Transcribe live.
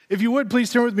If you would, please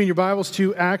turn with me in your Bibles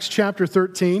to Acts chapter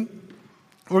 13.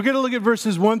 We're going to look at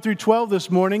verses 1 through 12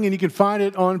 this morning, and you can find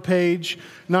it on page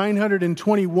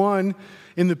 921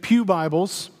 in the Pew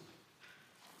Bibles.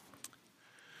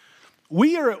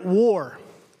 We are at war.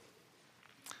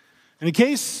 And in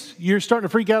case you're starting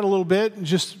to freak out a little bit,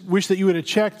 just wish that you would have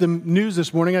checked the news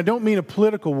this morning. I don't mean a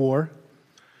political war.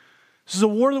 This is a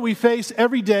war that we face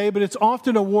every day, but it's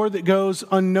often a war that goes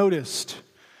unnoticed.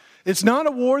 It's not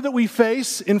a war that we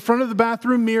face in front of the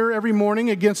bathroom mirror every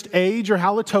morning against age or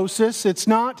halitosis. It's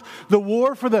not the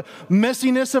war for the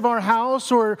messiness of our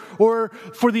house or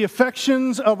for the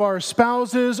affections of our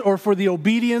spouses or for the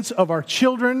obedience of our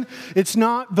children. It's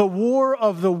not the war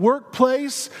of the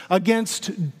workplace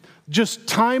against just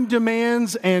time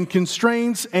demands and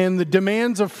constraints and the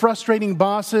demands of frustrating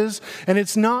bosses. And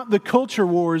it's not the culture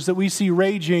wars that we see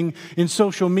raging in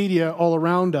social media all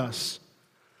around us.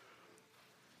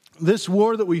 This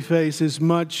war that we face is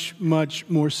much, much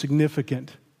more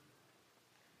significant.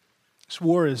 This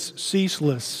war is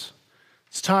ceaseless,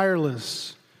 it's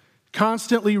tireless,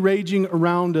 constantly raging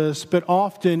around us, but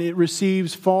often it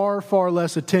receives far, far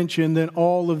less attention than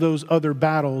all of those other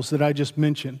battles that I just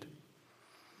mentioned.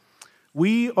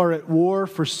 We are at war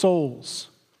for souls,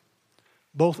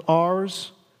 both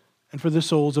ours and for the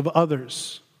souls of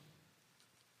others.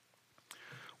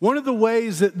 One of the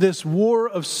ways that this war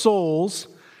of souls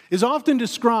is often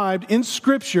described in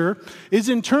Scripture is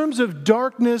in terms of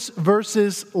darkness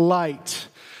versus light.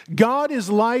 God is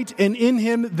light, and in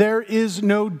Him there is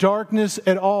no darkness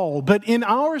at all. But in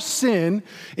our sin,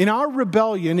 in our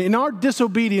rebellion, in our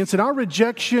disobedience, in our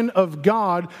rejection of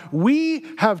God, we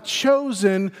have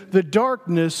chosen the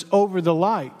darkness over the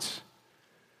light.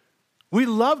 We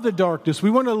love the darkness. We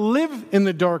want to live in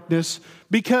the darkness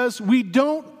because we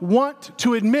don't want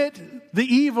to admit the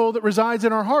evil that resides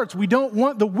in our hearts. We don't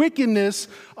want the wickedness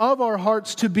of our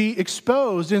hearts to be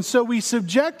exposed. And so we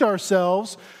subject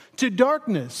ourselves to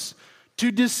darkness,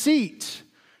 to deceit,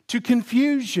 to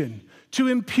confusion, to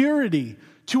impurity,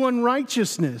 to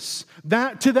unrighteousness,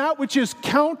 to that which is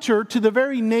counter to the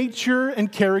very nature and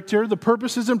character, the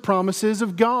purposes and promises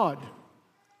of God.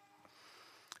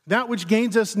 That which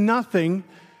gains us nothing,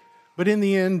 but in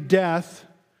the end, death,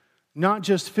 not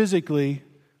just physically,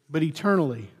 but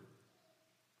eternally.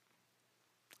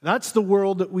 That's the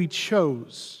world that we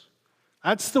chose.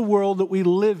 That's the world that we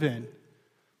live in.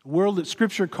 The world that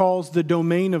Scripture calls the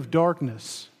domain of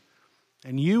darkness.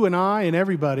 And you and I and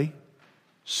everybody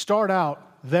start out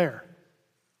there.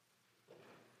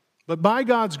 But by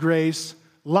God's grace,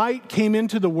 light came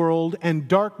into the world and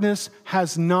darkness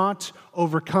has not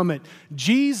overcome it.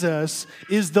 Jesus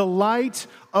is the light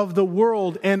of the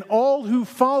world, and all who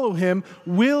follow Him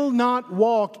will not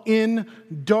walk in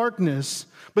darkness.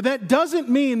 But that doesn't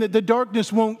mean that the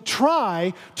darkness won't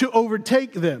try to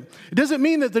overtake them. It doesn't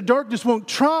mean that the darkness won't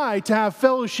try to have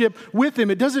fellowship with Him.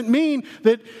 It doesn't mean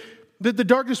that the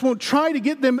darkness won't try to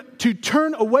get them to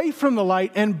turn away from the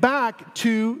light and back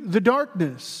to the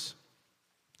darkness.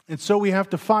 And so we have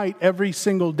to fight every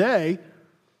single day,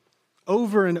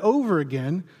 over and over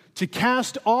again, to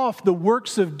cast off the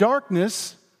works of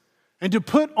darkness and to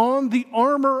put on the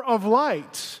armor of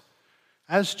light.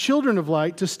 As children of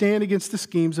light, to stand against the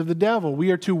schemes of the devil.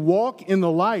 We are to walk in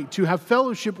the light, to have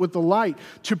fellowship with the light,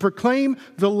 to proclaim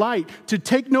the light, to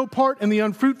take no part in the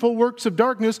unfruitful works of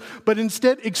darkness, but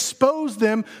instead expose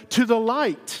them to the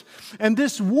light. And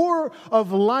this war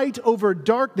of light over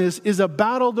darkness is a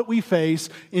battle that we face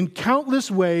in countless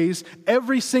ways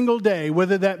every single day,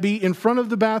 whether that be in front of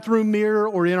the bathroom mirror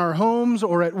or in our homes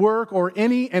or at work or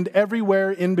any and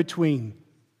everywhere in between.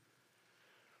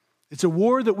 It's a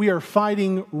war that we are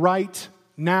fighting right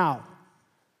now.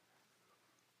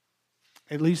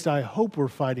 At least I hope we're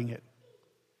fighting it.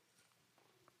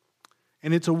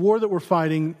 And it's a war that we're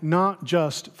fighting not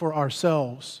just for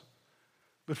ourselves,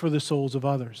 but for the souls of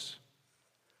others.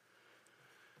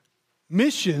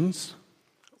 Missions,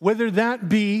 whether that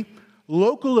be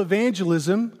local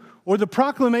evangelism or the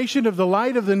proclamation of the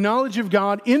light of the knowledge of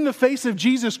God in the face of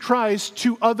Jesus Christ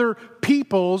to other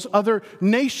peoples, other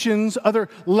nations, other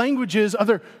languages,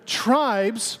 other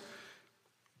tribes,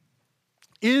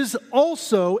 is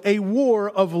also a war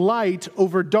of light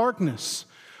over darkness.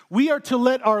 We are to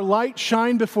let our light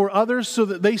shine before others so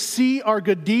that they see our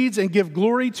good deeds and give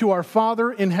glory to our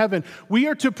Father in heaven. We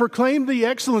are to proclaim the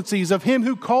excellencies of Him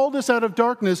who called us out of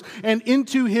darkness and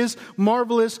into His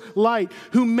marvelous light,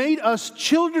 who made us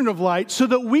children of light so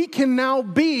that we can now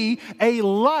be a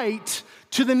light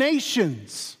to the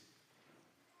nations.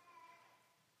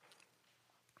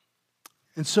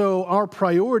 And so our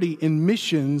priority in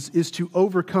missions is to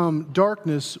overcome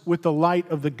darkness with the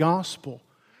light of the gospel.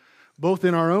 both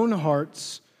in our own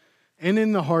hearts and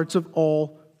in the hearts of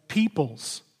all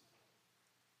peoples.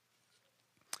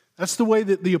 That's the way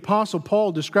that the Apostle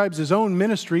Paul describes his own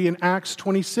ministry in Acts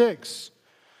 26.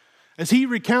 As he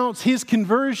recounts his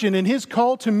conversion and his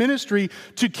call to ministry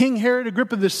to King Herod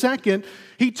Agrippa II,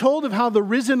 he told of how the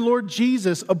risen Lord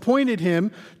Jesus appointed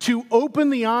him to open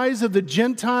the eyes of the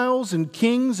Gentiles and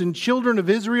kings and children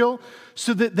of Israel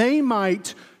so that they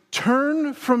might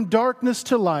turn from darkness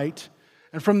to light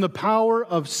and from the power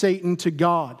of Satan to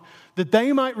God, that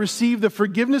they might receive the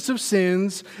forgiveness of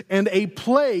sins and a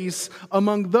place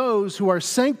among those who are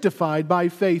sanctified by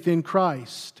faith in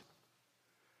Christ.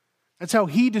 That's how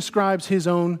he describes his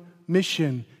own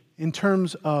mission in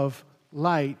terms of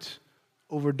light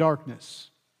over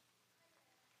darkness.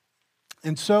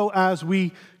 And so as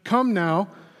we come now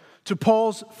to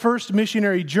Paul's first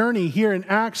missionary journey here in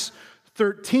Acts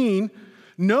 13,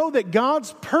 know that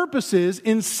God's purposes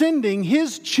in sending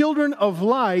his children of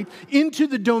light into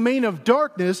the domain of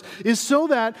darkness is so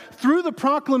that through the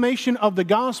proclamation of the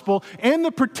gospel and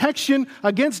the protection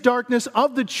against darkness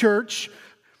of the church,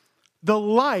 the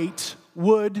light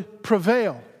would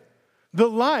prevail. The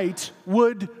light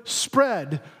would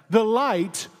spread. The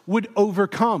light would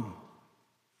overcome.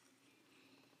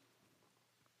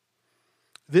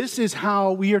 This is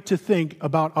how we are to think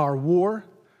about our war.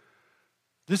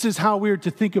 This is how we are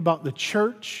to think about the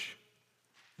church.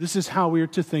 This is how we are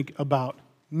to think about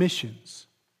missions.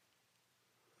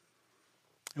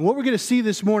 And what we're going to see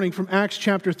this morning from Acts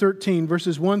chapter 13,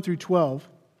 verses 1 through 12,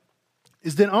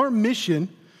 is that our mission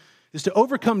is to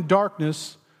overcome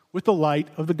darkness with the light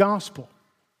of the gospel.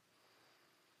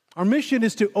 Our mission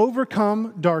is to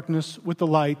overcome darkness with the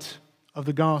light of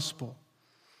the gospel.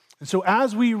 And so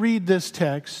as we read this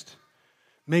text,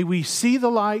 may we see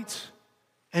the light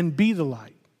and be the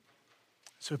light.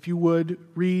 So if you would,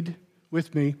 read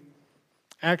with me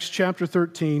Acts chapter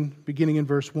 13, beginning in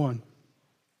verse 1.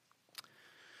 It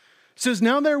says,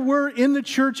 "Now there were in the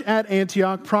church at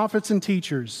Antioch prophets and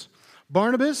teachers,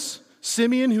 Barnabas,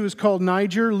 Simeon, who is called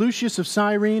Niger, Lucius of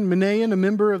Cyrene, Manaen, a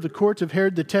member of the court of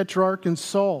Herod the Tetrarch, and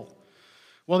Saul.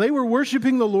 While they were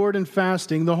worshiping the Lord and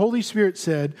fasting, the Holy Spirit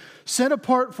said, 'Set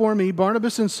apart for me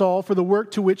Barnabas and Saul for the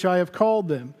work to which I have called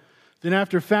them.' Then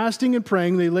after fasting and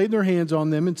praying, they laid their hands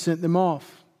on them and sent them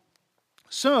off.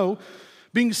 So,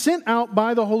 being sent out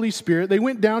by the Holy Spirit, they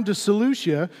went down to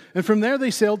Seleucia, and from there they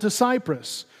sailed to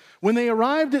Cyprus. When they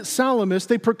arrived at Salamis,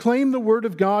 they proclaimed the word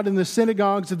of God in the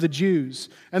synagogues of the Jews,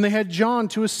 and they had John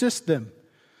to assist them.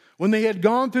 When they had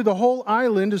gone through the whole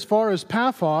island as far as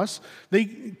Paphos, they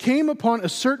came upon a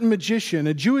certain magician,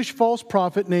 a Jewish false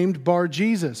prophet named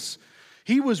Bar-Jesus.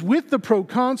 He was with the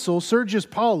proconsul Sergius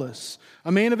Paulus,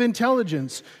 a man of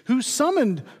intelligence, who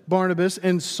summoned Barnabas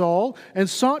and Saul and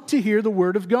sought to hear the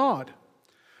word of God.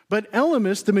 But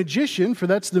Elymas, the magician, for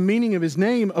that's the meaning of his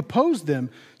name, opposed them,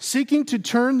 seeking to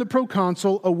turn the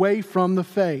proconsul away from the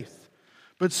faith.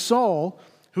 But Saul,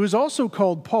 who is also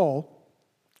called Paul,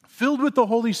 filled with the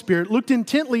Holy Spirit, looked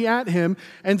intently at him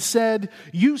and said,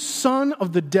 'You son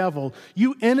of the devil,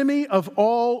 you enemy of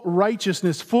all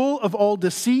righteousness, full of all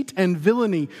deceit and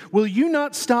villainy, will you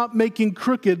not stop making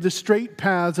crooked the straight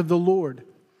paths of the Lord?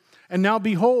 And now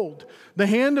behold, the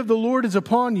hand of the Lord is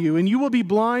upon you, and you will be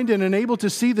blind and unable to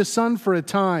see the sun for a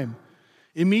time.'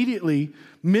 Immediately,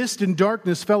 mist and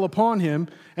darkness fell upon him,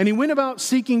 and he went about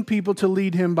seeking people to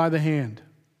lead him by the hand.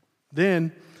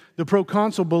 Then the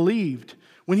proconsul believed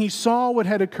when he saw what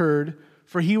had occurred,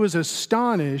 for he was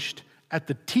astonished at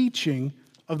the teaching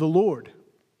of the Lord."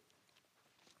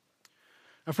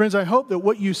 Now, friends, I hope that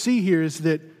what you see here is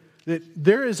that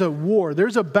there is a war,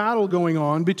 there's a battle going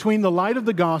on between the light of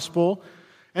the gospel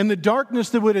and the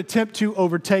darkness that would attempt to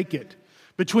overtake it.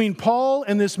 Between Paul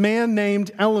and this man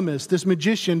named Elymas, this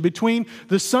magician, between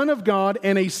the Son of God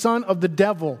and a son of the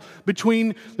devil,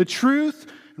 between the truth,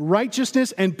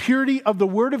 righteousness, and purity of the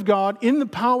Word of God in the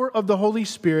power of the Holy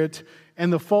Spirit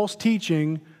and the false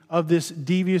teaching of this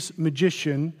devious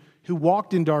magician who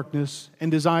walked in darkness and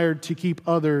desired to keep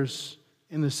others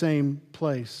in the same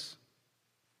place.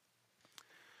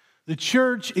 The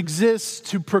church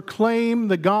exists to proclaim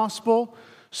the gospel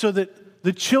so that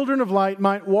the children of light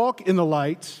might walk in the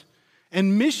light,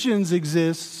 and missions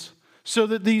exists so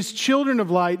that these children of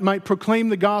light might proclaim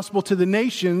the gospel to the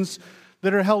nations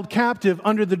that are held captive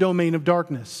under the domain of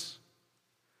darkness.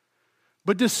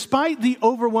 But despite the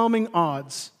overwhelming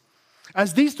odds,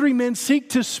 as these three men seek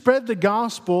to spread the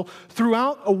gospel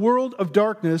throughout a world of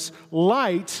darkness,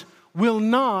 light will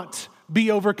not be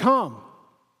overcome.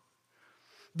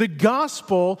 The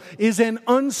gospel is an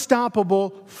unstoppable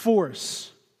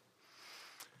force.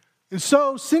 And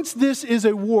so, since this is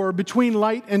a war between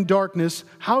light and darkness,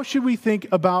 how should we think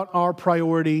about our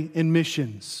priority in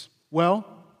missions? Well,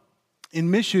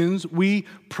 in missions, we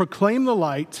proclaim the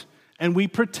light and we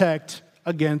protect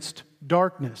against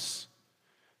darkness.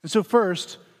 And so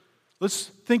first, let's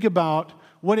think about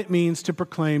what it means to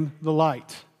proclaim the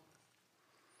light.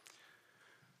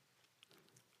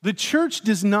 The church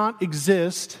does not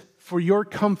exist for your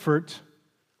comfort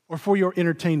or for your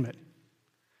entertainment.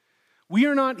 We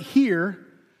are not here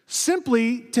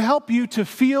simply to help you to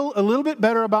feel a little bit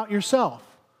better about yourself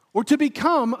or to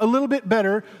become a little bit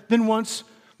better than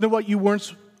what you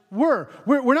once were.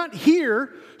 We're not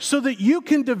here so that you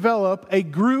can develop a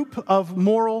group of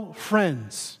moral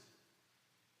friends.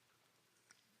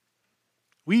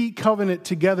 We covenant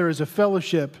together as a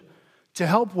fellowship to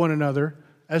help one another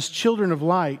as children of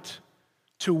light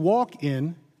to walk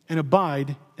in and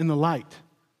abide in the light.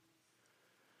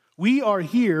 We are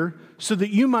here so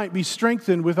that you might be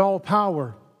strengthened with all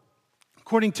power,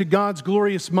 according to God's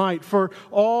glorious might, for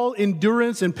all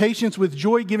endurance and patience with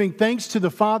joy, giving thanks to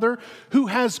the Father who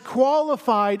has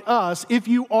qualified us, if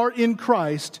you are in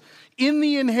Christ, in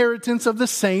the inheritance of the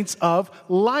saints of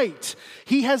light.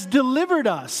 He has delivered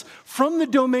us from the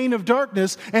domain of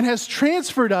darkness and has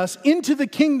transferred us into the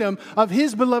kingdom of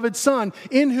His beloved Son,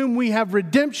 in whom we have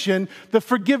redemption, the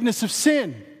forgiveness of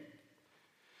sin.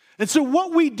 And so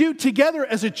what we do together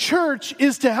as a church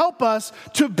is to help us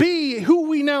to be who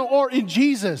we now are in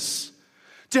Jesus,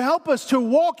 to help us to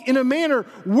walk in a manner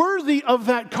worthy of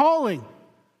that calling,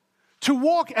 to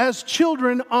walk as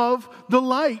children of the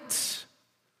light.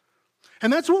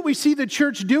 And that's what we see the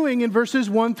church doing in verses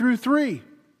 1 through 3.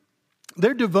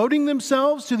 They're devoting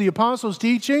themselves to the apostles'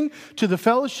 teaching, to the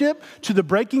fellowship, to the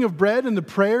breaking of bread and the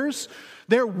prayers.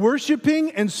 They're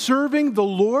worshiping and serving the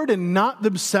Lord and not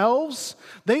themselves.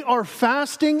 They are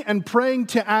fasting and praying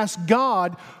to ask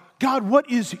God, God, what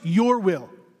is your will?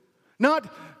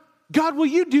 Not, God, will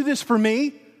you do this for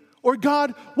me? Or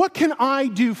God, what can I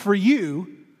do for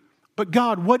you? But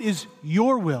God, what is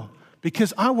your will?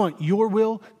 Because I want your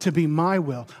will to be my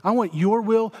will. I want your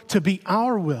will to be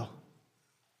our will.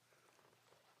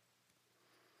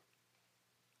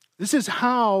 This is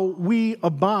how we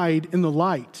abide in the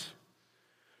light.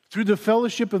 Through the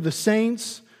fellowship of the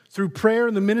saints, through prayer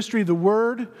and the ministry of the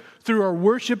word, through our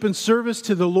worship and service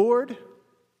to the Lord.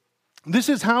 This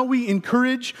is how we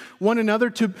encourage one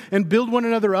another and build one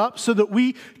another up so that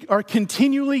we are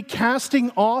continually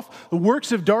casting off the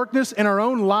works of darkness in our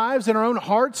own lives and our own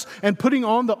hearts and putting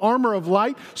on the armor of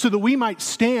light so that we might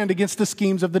stand against the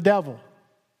schemes of the devil.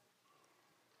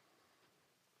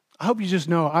 I hope you just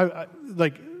know,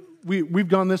 we've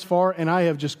gone this far and I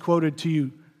have just quoted to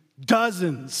you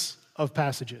dozens of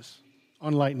passages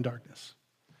on light and darkness.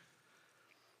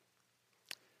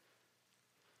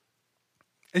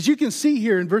 As you can see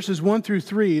here in verses 1 through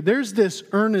 3, there's this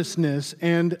earnestness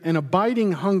and an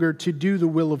abiding hunger to do the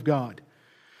will of God,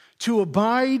 to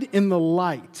abide in the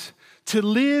light, to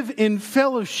live in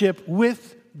fellowship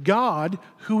with God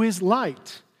who is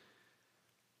light.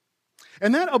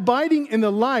 And that abiding in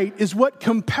the light is what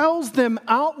compels them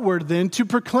outward then to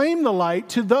proclaim the light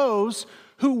to those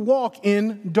who walk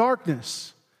in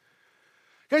darkness.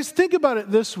 Guys, think about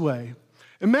it this way.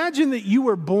 Imagine that you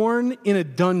were born in a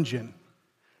dungeon.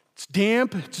 It's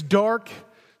damp, it's dark,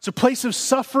 it's a place of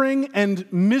suffering and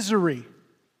misery.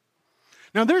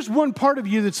 Now, there's one part of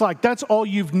you that's like, that's all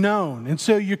you've known. And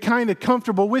so you're kind of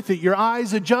comfortable with it. Your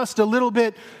eyes adjust a little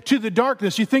bit to the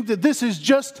darkness. You think that this is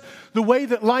just the way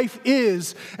that life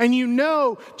is. And you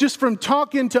know, just from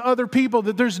talking to other people,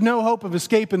 that there's no hope of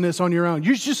escaping this on your own.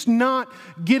 You're just not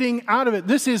getting out of it.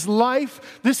 This is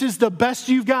life. This is the best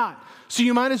you've got. So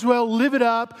you might as well live it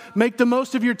up, make the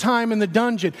most of your time in the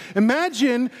dungeon.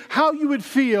 Imagine how you would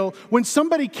feel when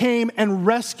somebody came and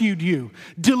rescued you,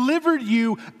 delivered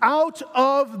you out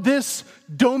of this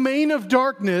domain of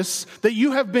darkness that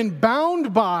you have been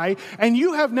bound by, and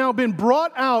you have now been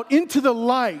brought out into the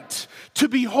light to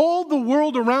behold the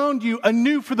world around you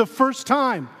anew for the first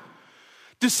time.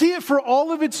 To see it for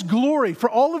all of its glory, for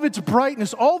all of its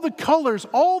brightness, all the colors,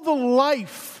 all the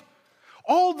life,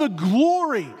 all the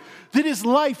glory that is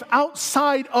life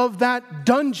outside of that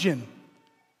dungeon.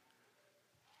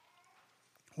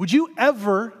 Would you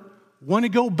ever want to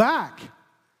go back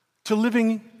to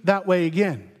living that way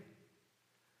again?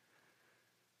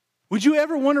 Would you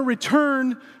ever want to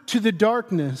return to the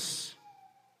darkness?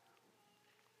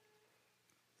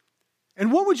 And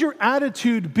what would your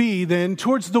attitude be then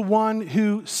towards the one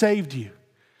who saved you?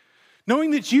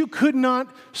 Knowing that you could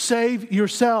not save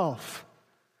yourself.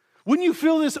 Wouldn't you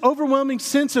feel this overwhelming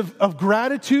sense of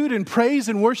gratitude and praise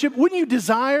and worship? Wouldn't you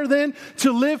desire then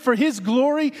to live for His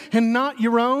glory and not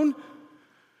your own?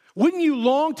 Wouldn't you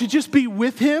long to just be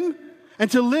with Him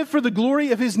and to live for the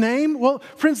glory of His name? Well,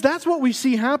 friends, that's what we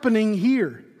see happening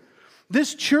here.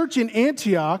 This church in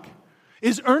Antioch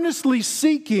is earnestly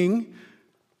seeking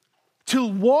to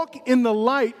walk in the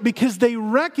light because they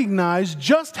recognize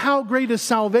just how great a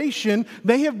salvation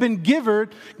they have been given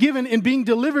in being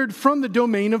delivered from the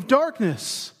domain of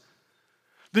darkness.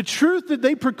 The truth that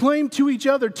they proclaim to each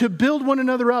other to build one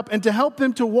another up and to help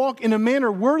them to walk in a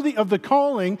manner worthy of the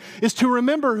calling is to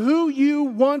remember who you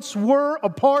once were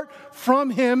apart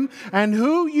from Him and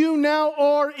who you now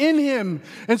are in Him.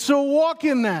 And so walk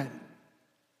in that.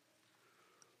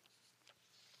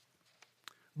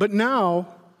 But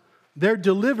now, their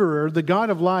deliverer, the God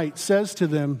of light, says to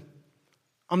them,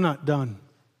 I'm not done.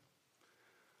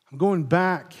 I'm going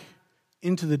back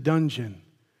into the dungeon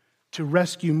to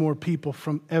rescue more people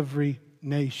from every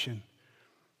nation.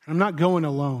 I'm not going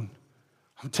alone.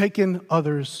 I'm taking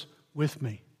others with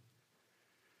me.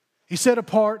 He set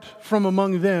apart from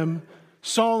among them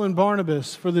Saul and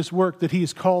Barnabas for this work that He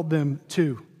has called them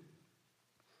to.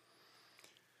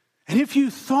 And if you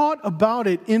thought about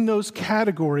it in those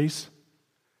categories,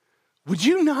 would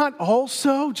you not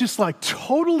also just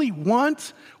totally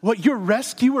want what your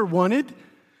rescuer wanted?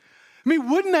 I mean,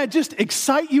 wouldn't that just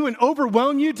excite you and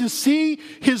overwhelm you to see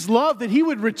His love, that He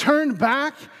would return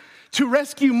back to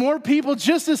rescue more people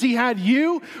just as He had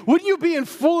you? Wouldn't you be in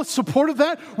full support of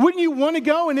that? Wouldn't you want to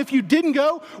go? And if you didn't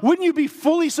go, wouldn't you be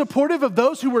fully supportive of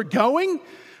those who were going?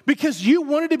 Because you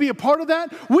wanted to be a part of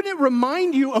that? Wouldn't it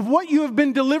remind you of what you have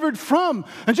been delivered from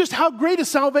and just how great a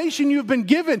salvation you have been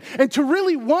given, and to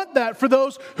really want that for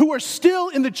those who are still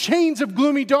in the chains of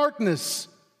gloomy darkness?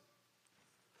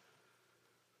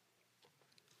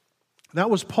 That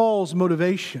was Paul's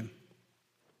motivation.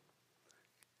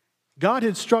 God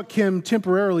had struck him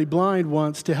temporarily blind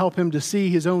once to help him to see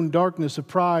his own darkness of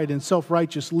pride and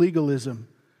self-righteous legalism.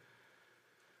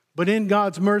 But in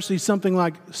God's mercy, something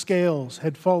like scales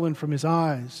had fallen from his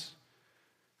eyes,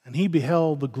 and he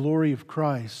beheld the glory of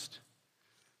Christ,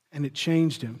 and it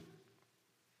changed him.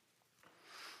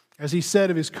 As he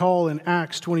said of his call in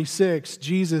Acts 26,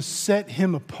 Jesus set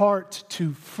him apart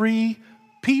to free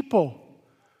people,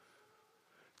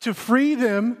 to free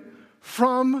them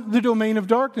from the domain of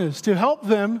darkness, to help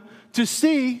them to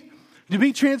see, to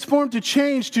be transformed, to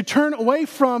change, to turn away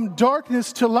from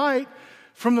darkness to light,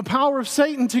 from the power of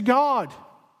Satan to God.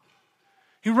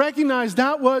 He recognized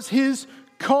that was his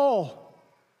call.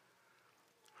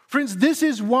 Friends, this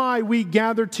is why we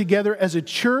gather together as a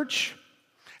church,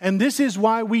 and this is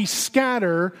why we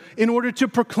scatter in order to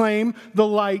proclaim the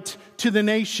light to the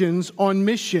nations on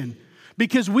mission.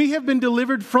 Because we have been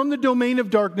delivered from the domain of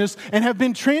darkness and have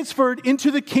been transferred into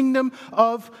the kingdom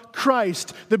of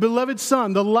Christ, the beloved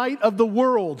Son, the light of the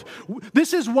world.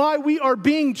 This is why we are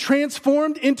being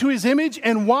transformed into His image,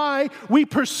 and why we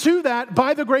pursue that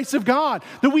by the grace of God.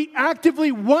 That we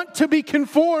actively want to be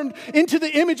conformed into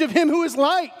the image of Him who is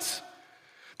light.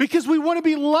 Because we want to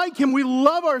be like Him. We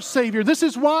love our Savior. This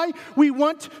is why we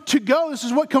want to go. This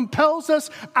is what compels us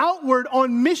outward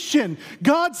on mission.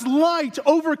 God's light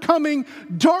overcoming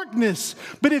darkness.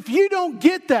 But if you don't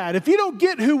get that, if you don't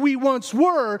get who we once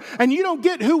were, and you don't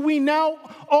get who we now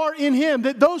are in Him,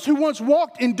 that those who once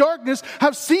walked in darkness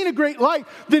have seen a great light,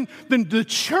 then the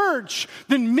church,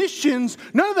 then missions,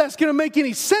 none of that's going to make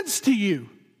any sense to you.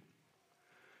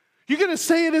 You're going to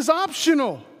say it is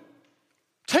optional.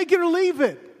 Take it or leave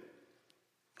it.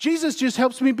 Jesus just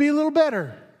helps me be a little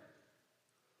better.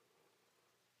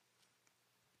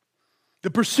 The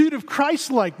pursuit of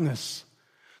Christ-likeness,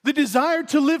 the desire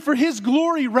to live for His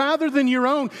glory rather than your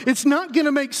own, it's not going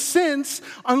to make sense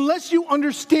unless you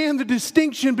understand the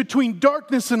distinction between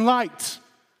darkness and light.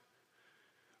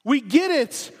 We get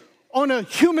it on a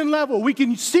human level. We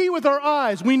can see with our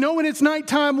eyes. We know when it's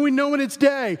nighttime. We know when it's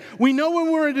day. We know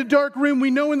when we're in a dark room. We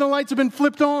know when the lights have been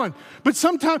flipped on. But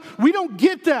sometimes we don't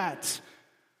get that.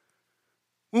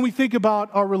 When we think about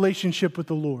our relationship with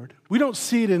the Lord, we don't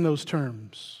see it in those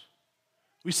terms.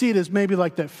 We see it as maybe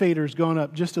like that fader's gone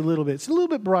up just a little bit. It's a little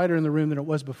bit brighter in the room than it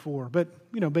was before, but,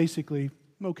 basically,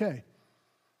 okay.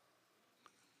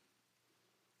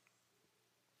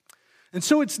 And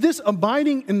so it's this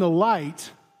abiding in the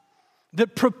light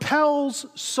that propels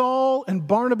Saul and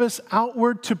Barnabas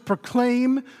outward to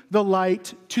proclaim the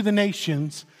light to the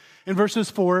nations in verses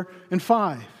 4 and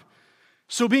 5.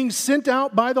 So being sent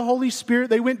out by the Holy Spirit,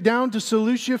 they went down to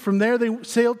Seleucia. From there they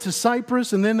sailed to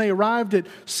Cyprus, and then they arrived at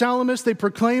Salamis. They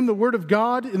proclaimed the word of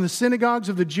God in the synagogues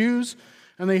of the Jews,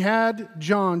 and they had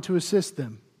John to assist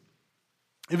them.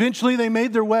 Eventually, they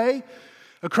made their way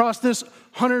across this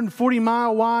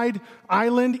 140-mile wide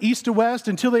island, east to west,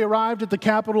 until they arrived at the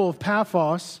capital of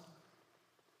Paphos.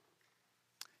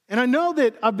 And I know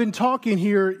that I've been talking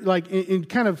here like in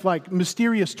kind of like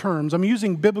mysterious terms. I'm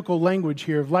using biblical language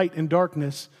here of light and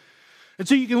darkness. And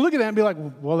so you can look at that and be like,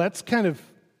 well, that's kind of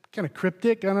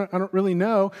cryptic. I don't really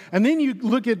know. And then you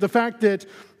look at the fact that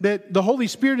the Holy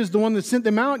Spirit is the one that sent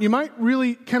them out. And you might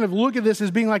really kind of look at this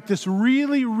as being like this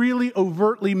really, really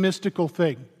overtly mystical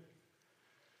thing.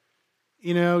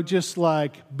 You know, just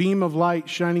like beam of light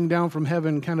shining down from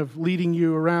heaven, kind of leading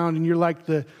you around, and you're like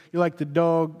the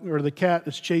dog or the cat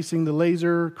that's chasing the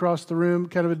laser across the room,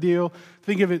 kind of a deal.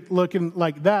 Think of it looking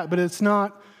like that, but it's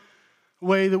not a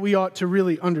way that we ought to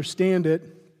really understand it.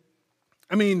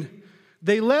 I mean,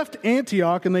 they left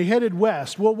Antioch and they headed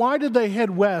west. Well, why did they head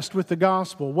west with the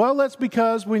gospel? Well, that's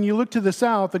because when you look to the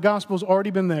south, the gospel's already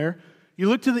been there. You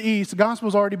look to the east, the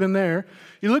gospel's already been there.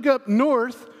 You look up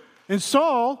north, and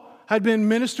Saul had been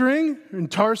ministering in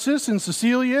Tarsus and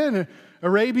Cilicia and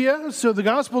Arabia, so the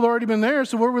gospel had already been there.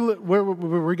 So where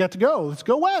we got to go? Let's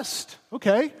go west.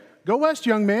 Okay, go west,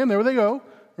 young man. There they go,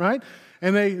 right?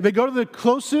 And they go to the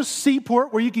closest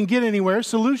seaport where you can get anywhere,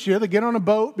 Seleucia. They get on a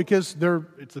boat because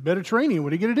it's the Mediterranean.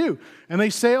 What are you going to do? And they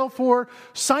sail for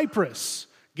Cyprus.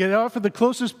 Get off at the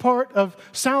closest part of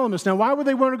Salamis. Now, why would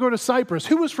they want to go to Cyprus?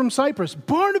 Who was from Cyprus?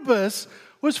 Barnabas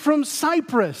was from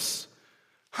Cyprus.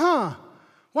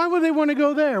 Why would they want to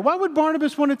go there? Why would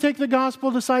Barnabas want to take the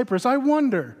gospel to Cyprus? I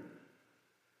wonder.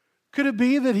 Could it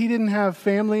be that he didn't have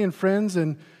family and friends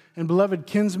and beloved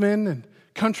kinsmen and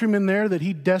countrymen there that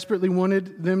he desperately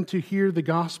wanted them to hear the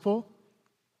gospel?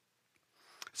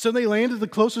 So they land at the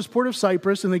closest port of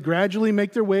Cyprus, and they gradually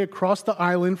make their way across the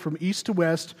island from east to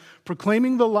west,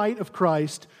 proclaiming the light of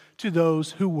Christ to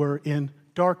those who were in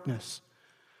darkness.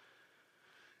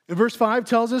 And verse 5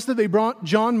 tells us that they brought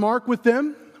John Mark with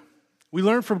them. We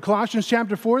learned from Colossians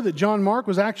chapter 4 that John Mark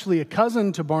was actually a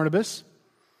cousin to Barnabas.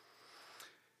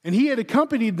 And he had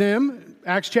accompanied them,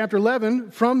 Acts chapter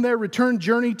 11, from their return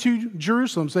journey to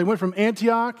Jerusalem. So they went from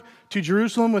Antioch to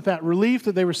Jerusalem with that relief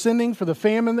that they were sending for the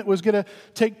famine that was going to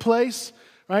take place,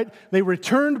 right? They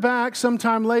returned back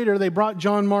sometime later. They brought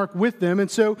John Mark with them. And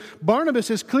so Barnabas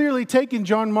has clearly taken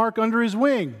John Mark under his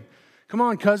wing. Come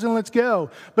on, cousin, let's go.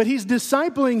 But he's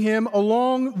discipling him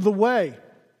along the way.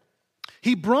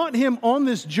 He brought him on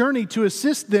this journey to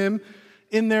assist them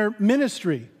in their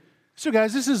ministry. So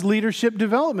guys, this is leadership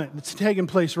development that's taking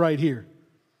place right here.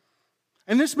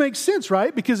 And this makes sense,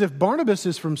 right? Because if Barnabas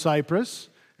is from Cyprus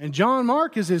and John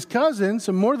Mark is his cousin,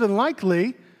 so more than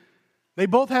likely they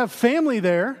both have family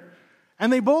there,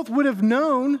 and they both would have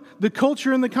known the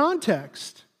culture and the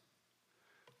context.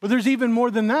 But there's even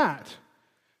more than that,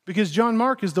 because John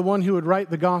Mark is the one who would write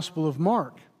the Gospel of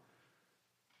Mark.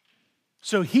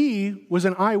 So he was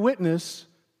an eyewitness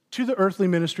to the earthly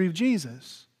ministry of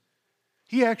Jesus.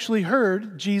 He actually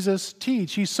heard Jesus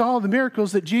teach. He saw the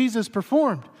miracles that Jesus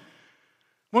performed.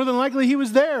 More than likely, he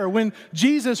was there when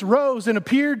Jesus rose and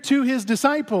appeared to his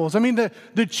disciples. I mean,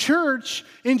 the church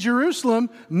in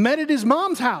Jerusalem met at his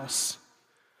mom's house.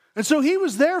 And so he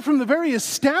was there from the very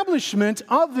establishment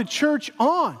of the church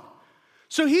on.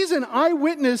 So he's an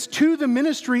eyewitness to the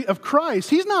ministry of Christ.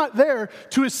 He's not there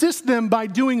to assist them by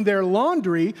doing their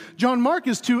laundry. John Mark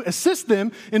is to assist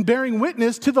them in bearing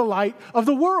witness to the light of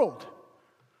the world.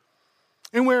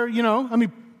 And where,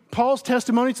 Paul's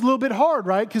testimony, it's a little bit hard,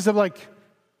 right? Because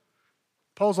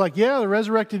Paul's like, yeah, the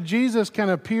resurrected Jesus kind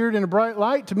of appeared in a bright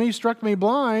light to me, struck me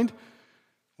blind.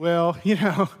 Well,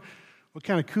 what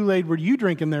kind of Kool-Aid were you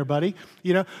drinking there, buddy?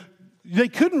 They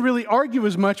couldn't really argue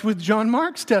as much with John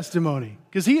Mark's testimony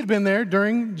because he had been there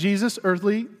during Jesus'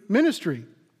 earthly ministry.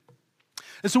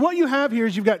 And so what you have here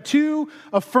is you've got two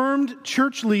affirmed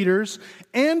church leaders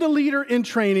and a leader in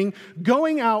training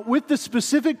going out with the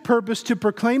specific purpose to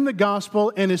proclaim the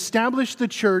gospel and establish the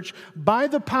church by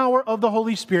the power of the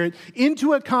Holy Spirit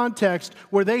into a context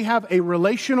where they have a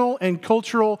relational and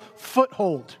cultural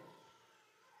foothold.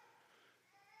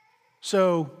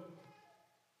 So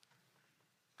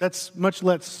that's much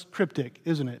less cryptic,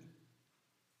 isn't it?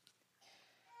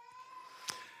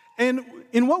 And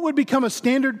in what would become a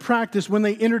standard practice when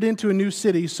they entered into a new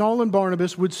city, Saul and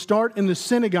Barnabas would start in the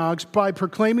synagogues by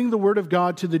proclaiming the word of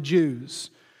God to the Jews.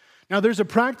 Now, there's a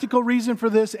practical reason for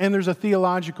this, and there's a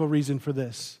theological reason for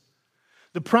this.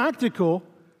 The practical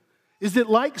is that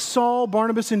like Saul,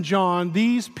 Barnabas, and John,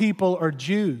 these people are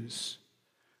Jews.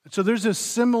 So there's a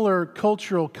similar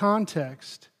cultural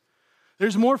context.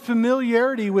 There's more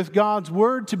familiarity with God's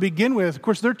word to begin with. Of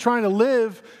course, they're trying to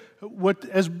live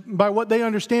by what they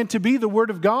understand to be the Word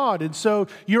of God. And so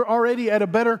you're already at a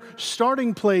better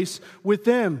starting place with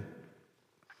them.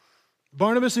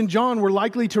 Barnabas and John were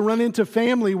likely to run into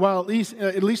family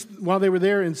at least while they were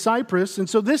there in Cyprus. And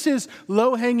so this is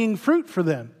low-hanging fruit for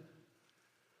them.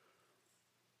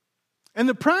 And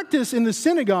the practice in the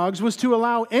synagogues was to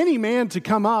allow any man to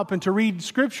come up and to read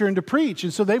Scripture and to preach.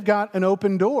 And so they've got an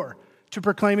open door to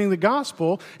proclaiming the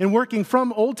gospel and working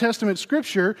from Old Testament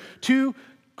Scripture to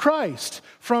Christ,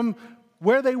 from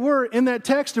where they were in that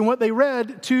text and what they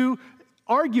read to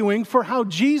arguing for how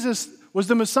Jesus was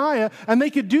the Messiah, and they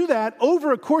could do that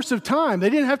over a course of time. They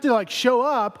didn't have to show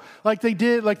up like they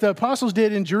did, like the apostles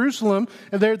did in Jerusalem,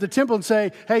 and they're at the temple and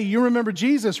say, hey, you remember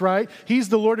Jesus, right? He's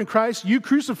the Lord and Christ. You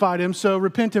crucified him, so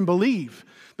repent and believe.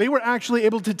 They were actually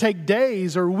able to take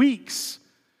days or weeks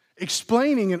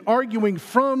explaining and arguing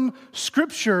from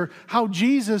Scripture how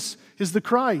Jesus is the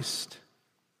Christ.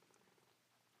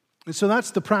 And so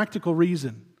that's the practical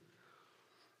reason.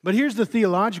 But here's the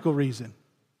theological reason.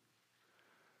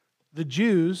 The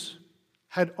Jews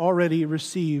had already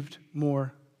received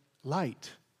more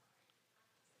light.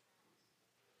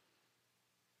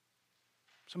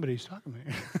 Somebody's talking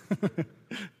to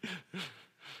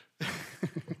me.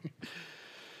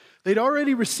 They'd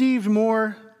already received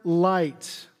more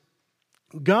light.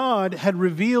 God had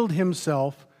revealed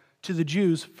himself to the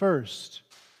Jews first.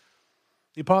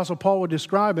 The Apostle Paul would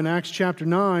describe in Acts chapter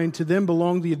 9, to them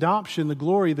belong the adoption, the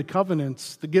glory, the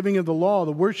covenants, the giving of the law,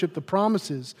 the worship, the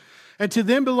promises. And to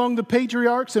them belong the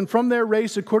patriarchs, and from their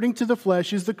race, according to the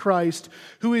flesh, is the Christ,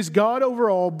 who is God over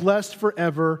all, blessed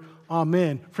forever.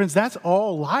 Amen. Friends, that's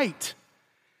all light.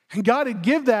 And God had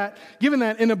given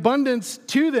that in abundance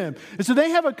to them. And so they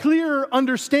have a clearer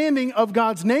understanding of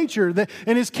God's nature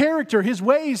and his character, his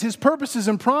ways, his purposes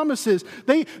and promises.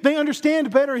 They understand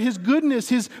better his goodness,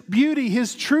 his beauty,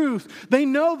 his truth. They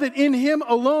know that in him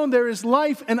alone there is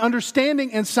life and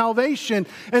understanding and salvation.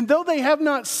 And though they have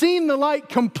not seen the light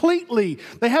completely,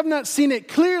 they have not seen it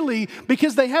clearly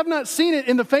because they have not seen it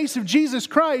in the face of Jesus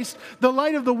Christ, the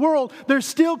light of the world, they're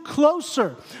still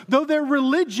closer. Though their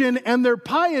religion and their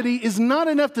piety is not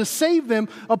enough to save them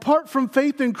apart from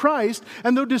faith in Christ,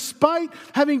 and though despite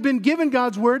having been given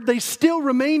God's word, they still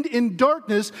remained in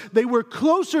darkness, they were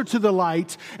closer to the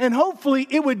light, and hopefully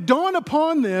it would dawn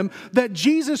upon them that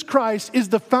Jesus Christ is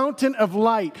the fountain of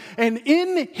light, and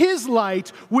in his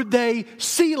light would they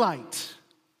see light.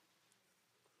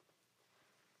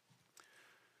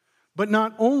 But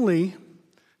not only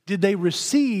did they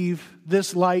receive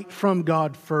this light from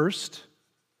God first,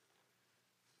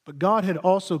 but God had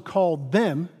also called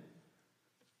them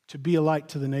to be a light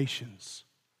to the nations.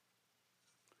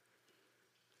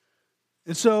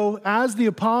 And so, as the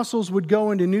apostles would go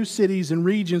into new cities and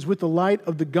regions with the light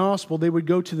of the gospel, they would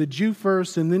go to the Jew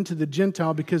first and then to the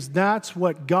Gentile, because that's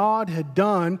what God had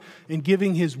done in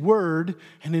giving his word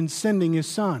and in sending his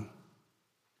Son.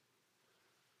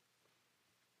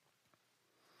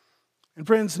 And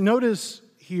friends, notice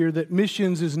here that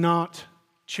missions is not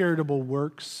charitable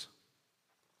works.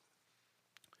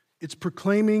 It's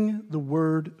proclaiming the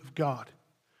word of God.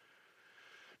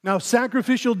 Now,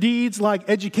 sacrificial deeds like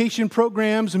education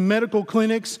programs and medical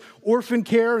clinics, orphan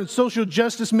care, and social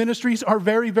justice ministries are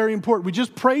very, very important. We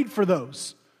just prayed for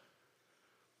those.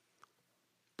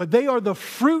 But they are the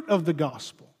fruit of the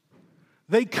gospel.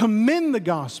 They commend the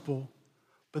gospel,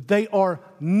 but they are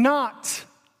not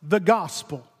the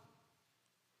gospel.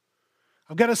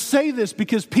 I've got to say this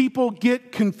because people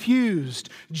get confused.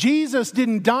 Jesus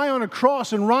didn't die on a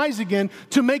cross and rise again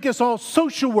to make us all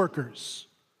social workers.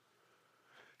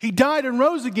 He died and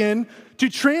rose again to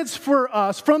transfer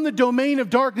us from the domain of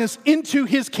darkness into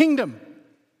his kingdom,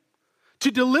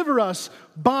 to deliver us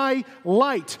by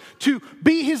light, to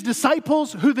be his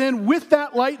disciples who then, with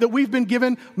that light that we've been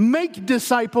given, make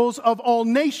disciples of all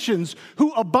nations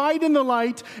who abide in the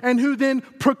light and who then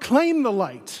proclaim the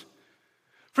light.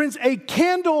 Friends, a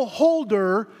candle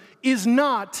holder is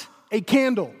not a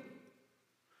candle.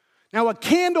 Now, a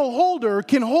candle holder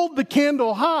can hold the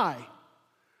candle high,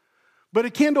 but a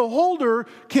candle holder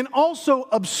can also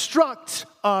obstruct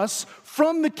us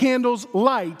from the candle's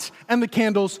light and the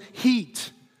candle's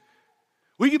heat.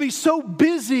 We can be so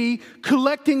busy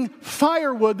collecting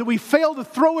firewood that we fail to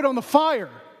throw it on the fire.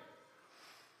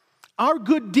 Our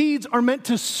good deeds are meant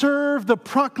to serve the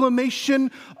proclamation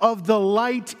of the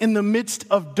light in the midst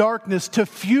of darkness, to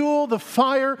fuel the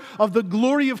fire of the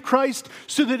glory of Christ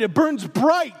so that it burns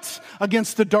bright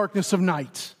against the darkness of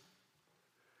night.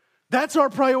 That's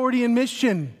our priority and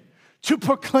mission, to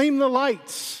proclaim the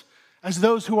light as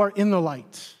those who are in the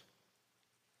light.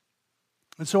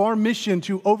 And so our mission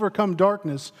to overcome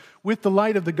darkness with the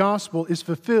light of the gospel is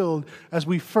fulfilled as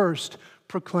we first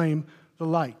proclaim the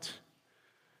light.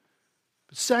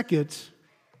 But second,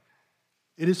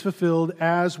 it is fulfilled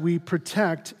as we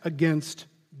protect against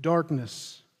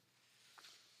darkness.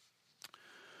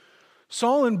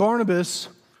 Saul and Barnabas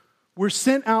were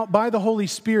sent out by the Holy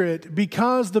Spirit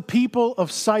because the people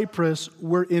of Cyprus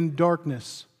were in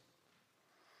darkness.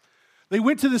 They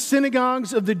went to the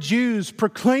synagogues of the Jews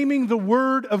proclaiming the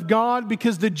word of God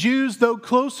because the Jews, though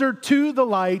closer to the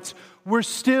light, were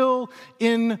still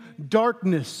in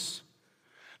darkness.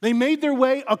 They made their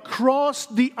way across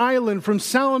the island from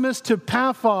Salamis to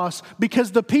Paphos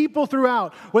because the people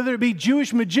throughout, whether it be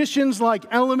Jewish magicians like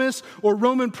Elymas or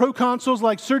Roman proconsuls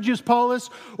like Sergius Paulus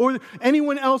or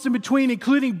anyone else in between,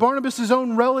 including Barnabas'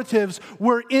 own relatives,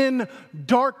 were in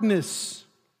darkness.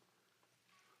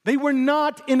 They were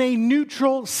not in a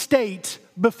neutral state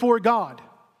before God.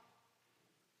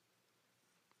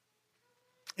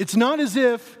 It's not as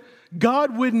if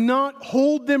God would not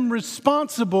hold them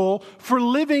responsible for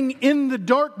living in the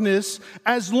darkness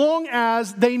as long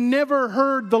as they never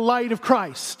heard the light of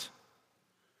Christ.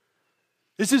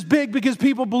 This is big because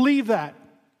people believe that.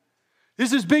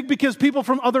 This is big because people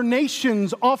from other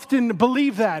nations often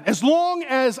believe that. As long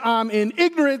as I'm in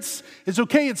ignorance, it's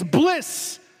okay, it's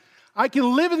bliss. I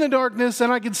can live in the darkness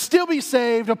and I can still be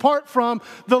saved apart from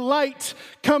the light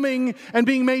coming and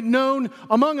being made known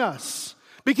among us.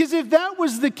 Because if that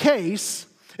was the case,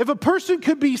 if a person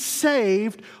could be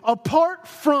saved apart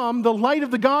from the light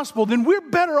of the gospel, then we're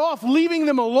better off leaving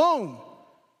them alone.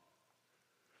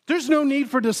 There's no need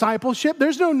for discipleship.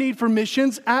 There's no need for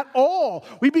missions at all.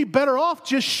 We'd be better off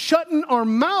just shutting our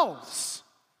mouths.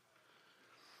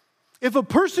 If a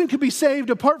person could be saved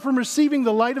apart from receiving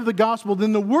the light of the gospel,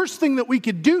 then the worst thing that we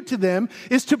could do to them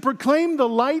is to proclaim the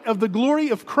light of the glory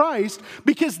of Christ,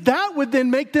 because that would then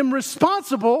make them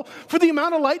responsible for the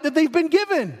amount of light that they've been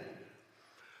given.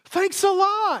 Thanks a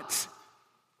lot.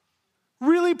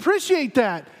 Really appreciate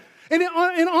that. And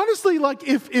honestly, like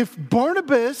if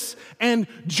Barnabas and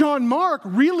John Mark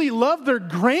really loved their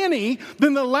granny,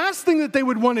 then the last thing that they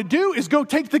would want to do is go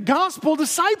take the gospel to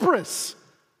Cyprus.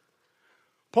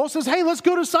 Paul says, hey, let's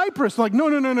go to Cyprus. Like, no,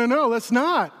 let's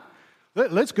not.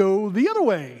 Let's go the other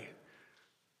way.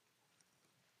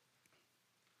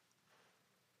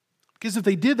 Because if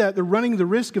they did that, they're running the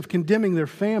risk of condemning their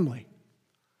family.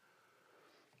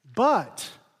 But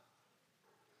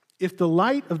if the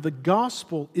light of the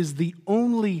gospel is the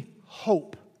only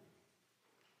hope,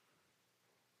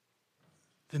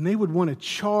 then they would want to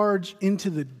charge into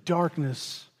the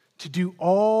darkness to do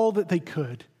all that they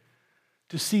could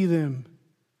to see them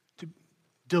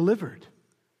delivered,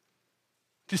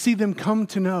 to see them come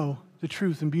to know the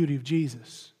truth and beauty of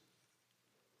Jesus.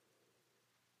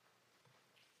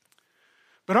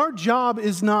 But our job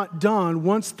is not done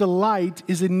once the light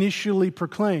is initially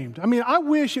proclaimed. I mean, I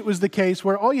wish it was the case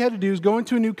where all you had to do is go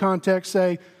into a new context,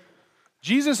 say,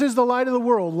 Jesus is the light of the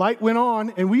world. Light went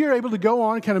on, and we are able to go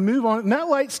on and kind of move on, and that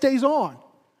light stays on.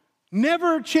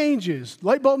 Never changes.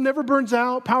 Light bulb never burns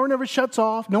out. Power never shuts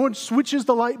off. No one switches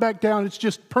the light back down. It's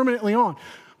just permanently on.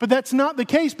 But that's not the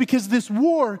case because this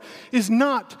war is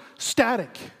not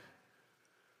static.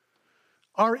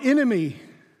 Our enemy,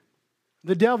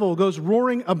 the devil, goes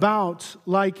roaring about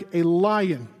like a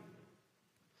lion.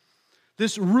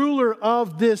 This ruler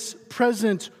of this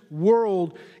present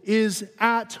world is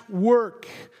at work.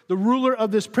 The ruler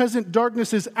of this present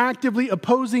darkness is actively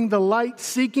opposing the light,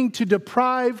 seeking to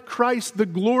deprive Christ the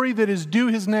glory that is due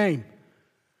his name.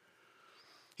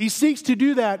 He seeks to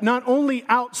do that not only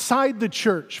outside the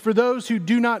church for those who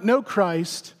do not know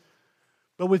Christ,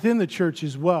 but within the church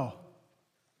as well.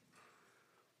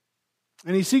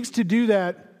 And he seeks to do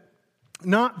that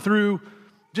not through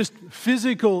just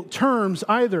physical terms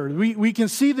either. We can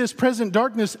see this present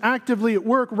darkness actively at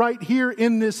work right here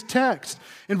in this text.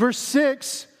 In verse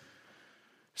 6, it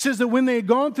says that when they had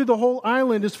gone through the whole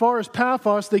island as far as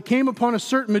Paphos, they came upon a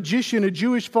certain magician, a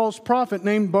Jewish false prophet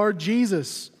named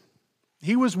Bar-Jesus.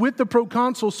 He was with the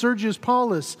proconsul Sergius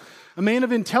Paulus, a man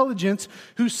of intelligence,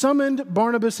 who summoned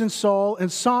Barnabas and Saul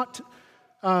and sought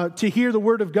to hear the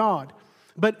word of God.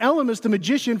 But Elymas, the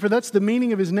magician, for that's the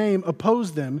meaning of his name,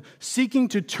 opposed them, seeking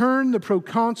to turn the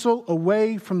proconsul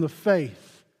away from the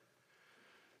faith.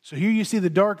 So here you see the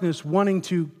darkness wanting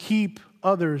to keep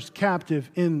others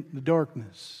captive in the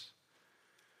darkness.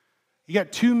 You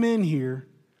got two men here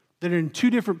that are in two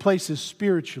different places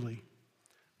spiritually,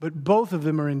 but both of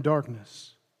them are in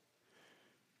darkness.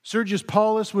 Sergius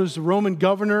Paulus was the Roman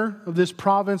governor of this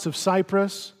province of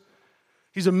Cyprus.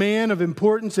 He's a man of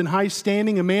importance and high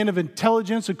standing, a man of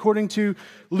intelligence, according to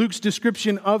Luke's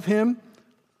description of him.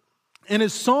 And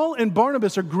as Saul and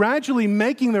Barnabas are gradually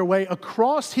making their way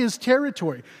across his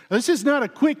territory, now, this is not a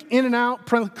quick in and out,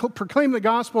 proclaim the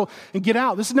gospel and get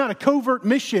out. This is not a covert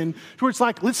mission where it's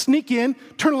like, let's sneak in,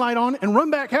 turn a light on, and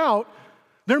run back out.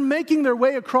 They're making their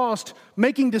way across,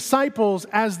 making disciples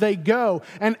as they go.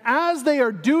 And as they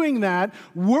are doing that,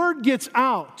 word gets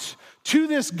out to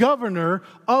this governor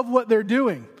of what they're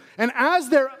doing. And as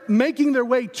they're making their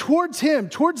way towards him,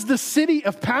 towards the city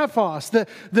of Paphos,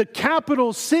 the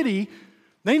capital city,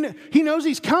 he knows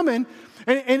he's coming,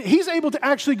 and he's able to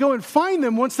actually go and find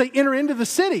them once they enter into the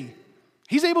city.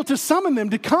 He's able to summon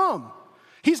them to come.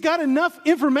 He's got enough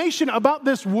information about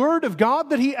this word of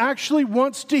God that he actually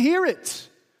wants to hear it.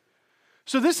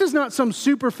 So this is not some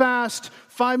super fast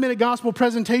 5-minute gospel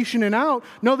presentation and out.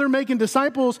 No, they're making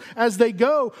disciples as they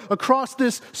go across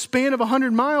this span of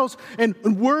 100 miles, and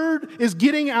word is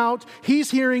getting out.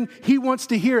 He's hearing, he wants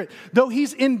to hear it. Though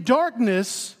he's in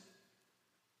darkness,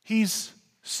 he's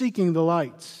seeking the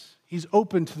lights. He's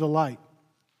open to the light.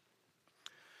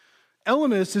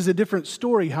 Elymas is a different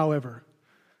story, however.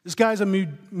 This guy's a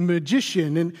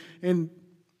magician, and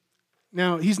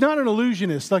now, he's not an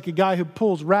illusionist like a guy who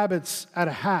pulls rabbits out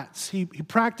of hats. He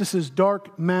practices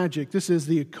dark magic. This is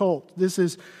the occult. This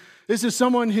is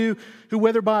someone who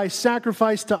whether by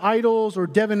sacrifice to idols or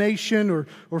divination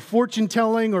or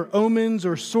fortune-telling or omens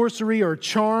or sorcery or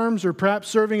charms or perhaps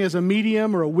serving as a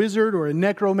medium or a wizard or a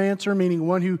necromancer, meaning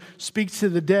one who speaks to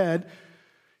the dead,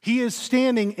 he is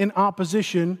standing in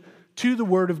opposition to the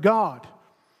Word of God.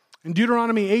 And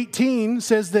Deuteronomy 18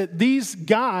 says that these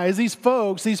guys, these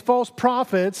folks, these false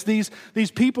prophets, these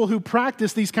people who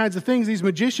practice these kinds of things, these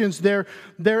magicians, they're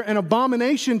an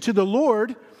abomination to the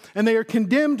Lord, and they are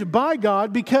condemned by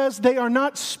God because they are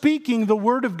not speaking the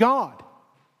word of God.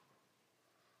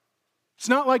 It's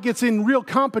not like it's in real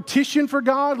competition for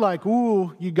God, like,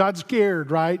 ooh, God's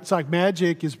scared, right? It's like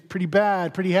magic is pretty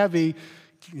bad, pretty heavy,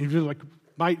 like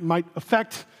might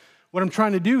affect what I'm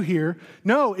trying to do here.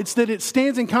 No, it's that it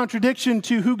stands in contradiction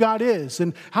to who God is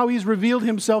and how he's revealed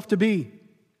himself to be.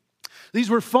 These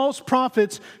were false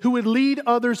prophets who would lead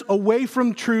others away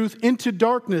from truth into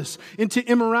darkness, into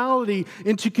immorality,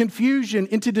 into confusion,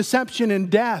 into deception and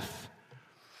death.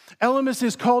 Elymas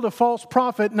is called a false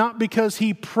prophet not because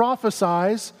he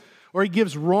prophesies or he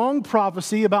gives wrong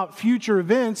prophecy about future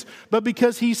events, but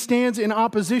because he stands in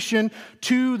opposition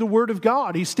to the word of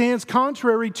God. He stands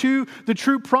contrary to the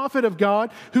true prophet of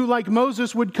God, who, like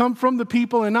Moses, would come from the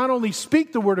people and not only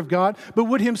speak the word of God, but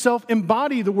would himself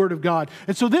embody the word of God.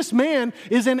 And so this man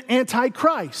is an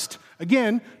antichrist.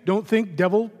 Again, don't think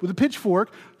devil with a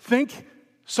pitchfork. Think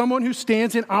someone who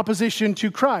stands in opposition to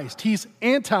Christ. He's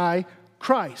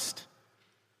anti-Christ.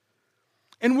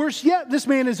 And worse yet, this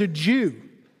man is a Jew.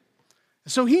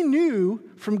 So he knew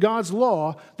from God's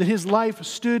law that his life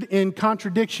stood in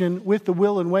contradiction with the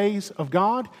will and ways of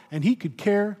God, and he could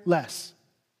care less.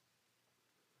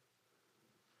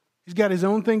 He's got his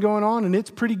own thing going on, and it's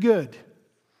pretty good.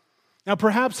 Now,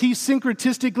 perhaps he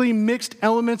syncretistically mixed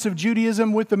elements of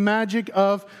Judaism with the magic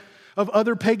of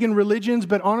other pagan religions,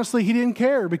 but honestly, he didn't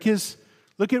care because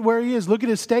look at where he is. Look at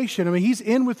his station. I mean, he's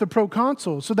in with the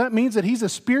proconsul, so that means that he's a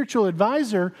spiritual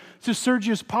advisor to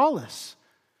Sergius Paulus.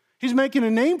 He's making a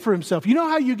name for himself. You know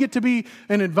how you get to be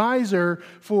an advisor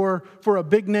for a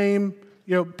big name,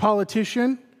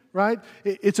 politician, right?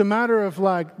 It's a matter of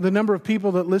like the number of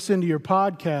people that listen to your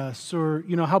podcasts, or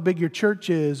how big your church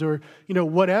is, or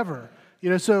whatever.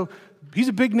 So he's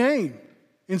a big name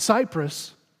in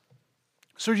Cyprus.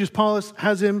 Sergius Paulus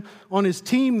has him on his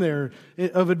team there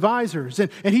of advisors, and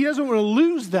he doesn't want to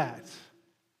lose that.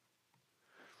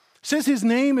 It says his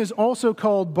name is also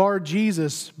called Bar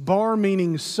Jesus, Bar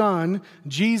meaning son,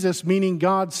 Jesus meaning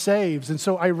God saves. And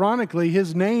so ironically,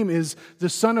 his name is the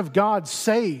Son of God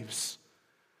saves.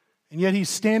 And yet he's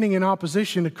standing in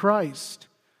opposition to Christ.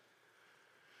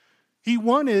 He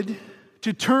wanted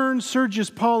to turn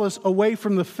Sergius Paulus away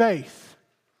from the faith.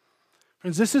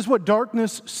 Friends, this is what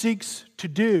darkness seeks to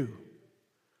do,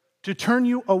 to turn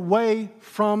you away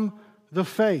from the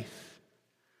faith.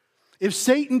 If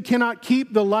Satan cannot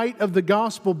keep the light of the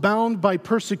gospel bound by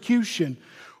persecution,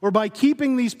 or by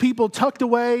keeping these people tucked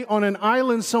away on an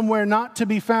island somewhere not to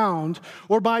be found,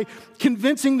 or by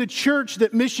convincing the church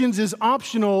that missions is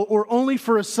optional or only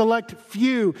for a select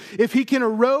few, if he can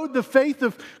erode the faith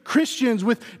of Christians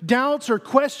with doubts or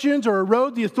questions, or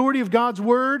erode the authority of God's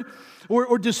word,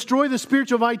 or destroy the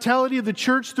spiritual vitality of the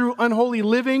church through unholy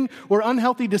living or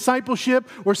unhealthy discipleship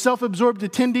or self-absorbed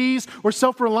attendees or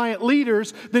self-reliant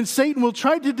leaders, then Satan will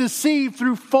try to deceive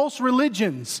through false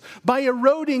religions by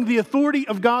eroding the authority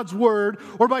of God's word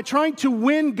or by trying to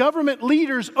win government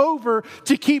leaders over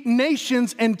to keep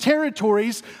nations and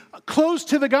territories close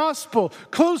to the gospel,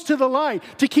 close to the light,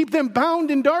 to keep them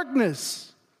bound in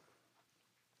darkness.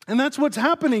 And that's what's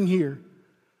happening here.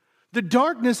 The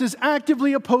darkness is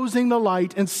actively opposing the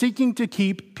light and seeking to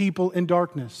keep people in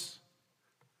darkness.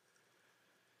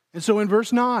 And so in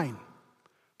verse 9,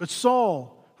 but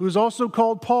Saul, who is also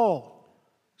called Paul,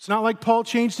 it's not like Paul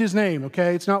changed his name,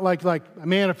 okay? It's not like,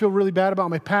 man, I feel really bad about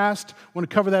my past. I want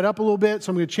to cover that up a little bit,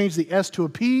 so I'm going to change the S to a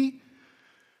P.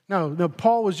 No,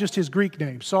 Paul was just his Greek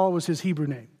name. Saul was his Hebrew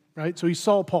name, right? So he's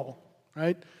Saul Paul,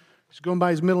 right? He's going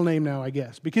by his middle name now, I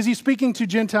guess, because he's speaking to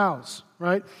Gentiles,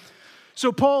 right?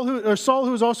 So Saul,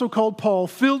 who is also called Paul,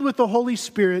 filled with the Holy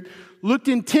Spirit, looked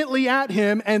intently at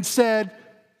him and said,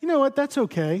 you know what, that's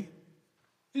okay.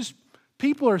 These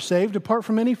people are saved apart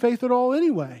from any faith at all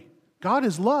anyway. God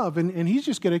is love, and he's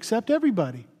just going to accept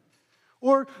everybody.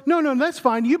 Or, no, that's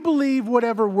fine. You believe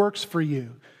whatever works for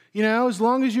you. You know, as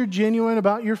long as you're genuine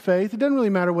about your faith, it doesn't really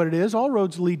matter what it is. All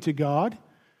roads lead to God.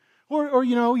 Or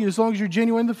as long as you're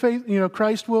genuine, the faith,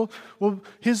 Christ will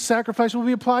his sacrifice will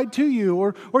be applied to you.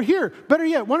 Or here, better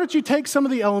yet, why don't you take some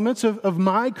of the elements of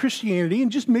my Christianity and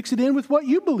just mix it in with what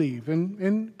you believe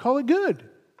and call it good?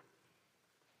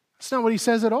 That's not what he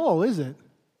says at all, is it?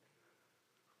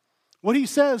 What he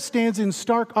says stands in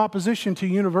stark opposition to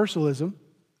universalism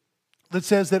that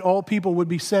says that all people would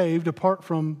be saved apart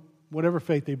from whatever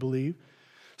faith they believe.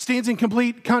 Stands in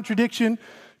complete contradiction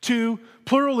to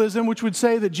pluralism, which would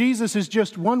say that Jesus is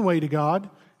just one way to God,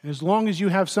 and as long as you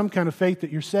have some kind of faith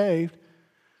that you're saved.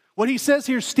 What he says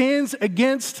here stands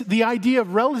against the idea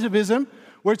of relativism,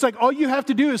 where it's like all you have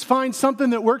to do is find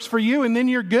something that works for you and then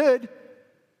you're good.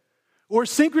 Or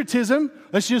syncretism,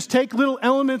 let's just take little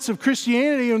elements of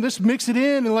Christianity and just mix it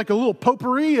in like a little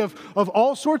potpourri of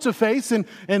all sorts of faiths, and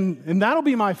that'll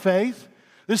be my faith.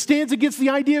 This stands against the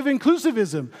idea of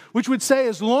inclusivism, which would say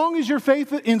as long as your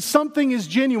faith in something is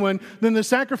genuine, then the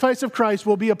sacrifice of Christ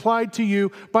will be applied to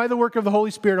you by the work of the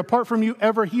Holy Spirit, apart from you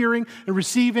ever hearing and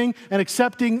receiving and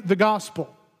accepting the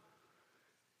gospel.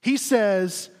 He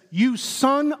says, you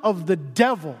son of the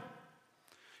devil,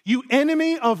 you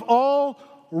enemy of all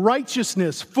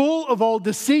righteousness, full of all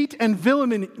deceit and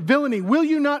villainy, will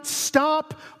you not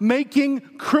stop making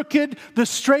crooked the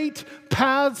straight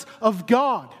paths of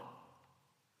God?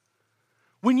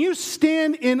 When you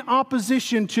stand in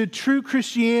opposition to true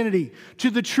Christianity,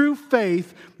 to the true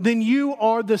faith, then you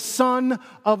are the son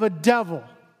of a devil.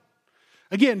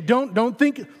 Again, don't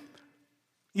think,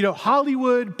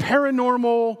 Hollywood,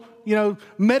 paranormal,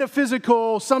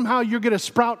 metaphysical, somehow you're going to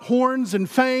sprout horns and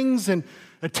fangs and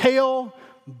a tail,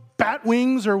 bat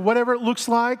wings or whatever it looks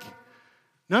like.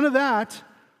 None of that.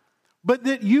 But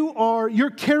that your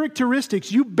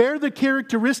characteristics, you bear the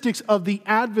characteristics of the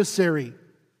adversary,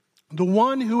 the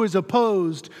one who is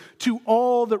opposed to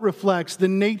all that reflects the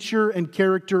nature and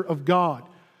character of God.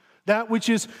 That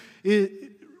which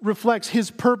reflects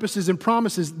his purposes and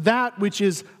promises. That which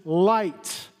is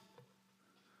light.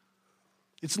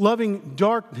 It's loving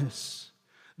darkness.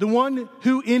 The one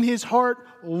who in his heart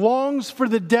longs for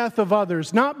the death of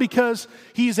others. Not because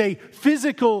he's a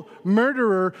physical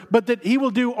murderer, but that he will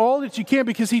do all that you can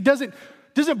because he doesn't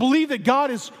believe that God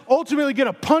is ultimately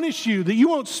going to punish you, that you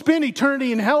won't spend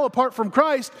eternity in hell apart from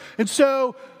Christ, and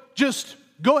so just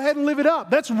go ahead and live it up.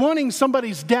 That's wanting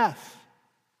somebody's death.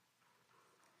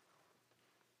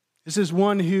 This is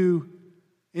one who,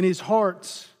 in his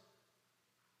heart,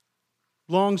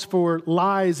 longs for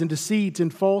lies and deceit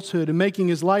and falsehood and making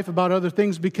his life about other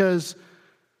things because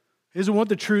he doesn't want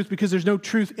the truth because there's no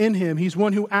truth in him. He's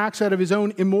one who acts out of his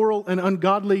own immoral and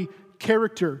ungodly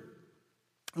character.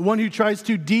 The one who tries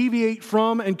to deviate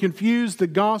from and confuse the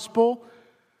gospel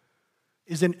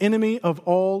is an enemy of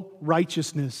all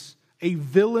righteousness, a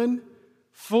villain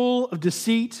full of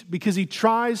deceit because he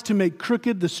tries to make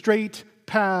crooked the straight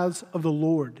paths of the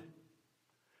Lord.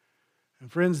 And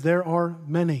friends, there are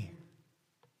many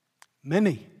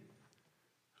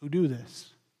who do this.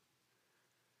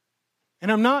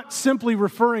 And I'm not simply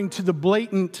referring to the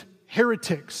blatant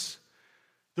heretics,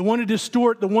 the one to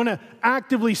distort, the one to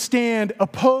actively stand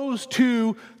opposed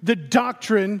to the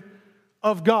doctrine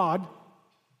of God,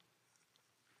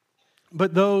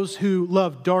 but those who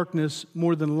love darkness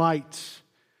more than light,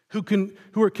 who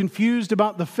are confused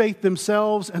about the faith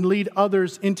themselves and lead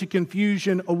others into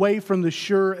confusion away from the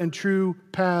sure and true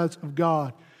paths of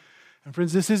God. And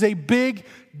friends, this is a big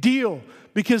deal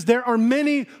because there are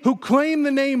many who claim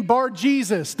the name Bar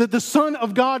Jesus, that the Son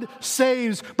of God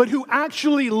saves, but who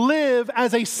actually live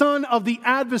as a son of the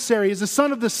adversary, as a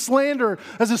son of the slanderer,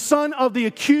 as a son of the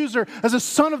accuser, as a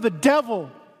son of the devil.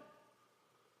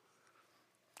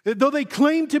 Though they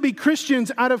claim to be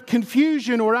Christians out of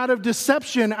confusion or out of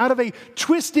deception, out of a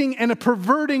twisting and a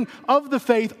perverting of the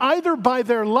faith, either by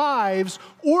their lives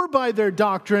or by their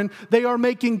doctrine, they are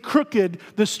making crooked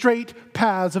the straight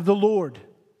paths of the Lord.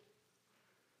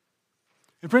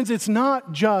 And friends, it's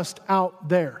not just out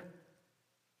there.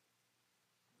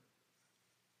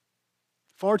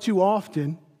 Far too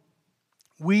often,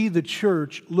 we, the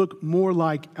church, look more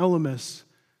like Elymas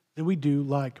than we do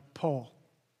like Paul.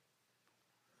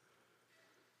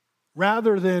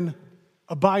 Rather than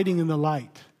abiding in the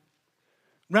light,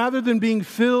 rather than being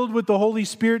filled with the Holy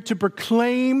Spirit to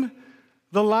proclaim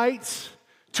the light,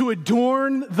 to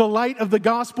adorn the light of the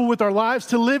gospel with our lives,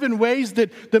 to live in ways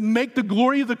that make the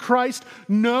glory of the Christ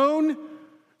known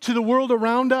to the world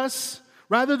around us,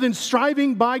 rather than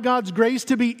striving by God's grace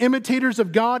to be imitators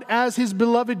of God as His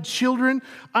beloved children,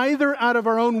 either out of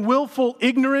our own willful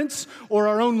ignorance or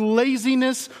our own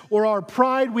laziness or our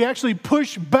pride, we actually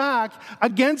push back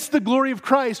against the glory of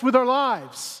Christ with our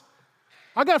lives.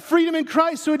 I got freedom in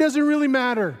Christ, so it doesn't really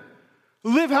matter.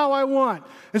 Live how I want.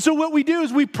 And so what we do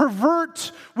is we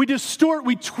pervert, we distort,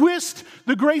 we twist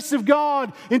the grace of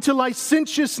God into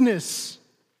licentiousness.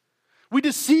 We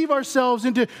deceive ourselves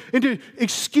into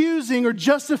excusing or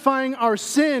justifying our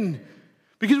sin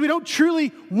because we don't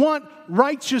truly want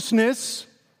righteousness.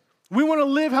 We want to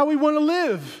live how we want to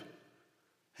live.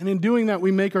 And in doing that,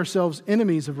 we make ourselves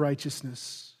enemies of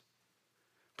righteousness,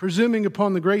 presuming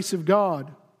upon the grace of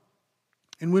God.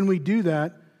 And when we do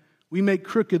that, we make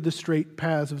crooked the straight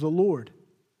paths of the Lord.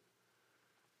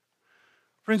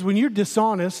 Friends, when you're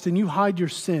dishonest and you hide your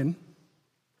sin,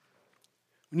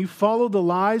 when you follow the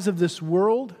lies of this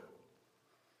world,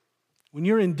 when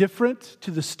you're indifferent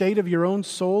to the state of your own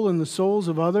soul and the souls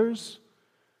of others,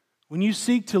 when you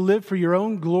seek to live for your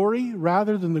own glory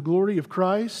rather than the glory of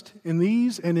Christ, in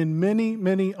these and in many,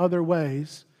 many other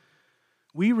ways,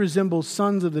 we resemble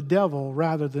sons of the devil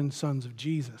rather than sons of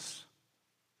Jesus.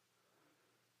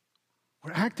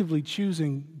 We're actively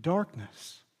choosing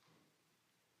darkness.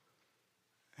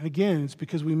 And again, it's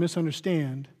because we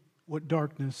misunderstand what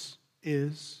darkness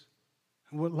is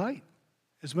and what light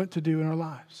is meant to do in our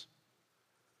lives.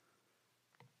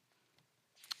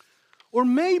 Or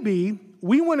maybe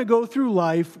we want to go through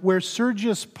life where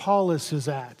Sergius Paulus is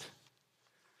at.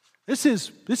 This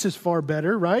is far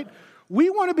better, right? We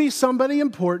want to be somebody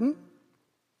important.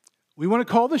 We want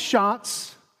to call the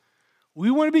shots.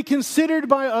 We want to be considered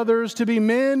by others to be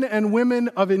men and women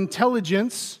of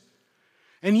intelligence.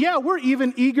 And yeah, we're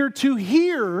even eager to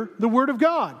hear the word of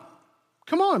God.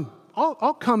 Come on,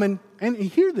 I'll come and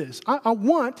hear this. I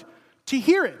want to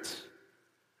hear it.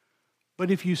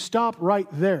 But if you stop right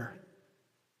there,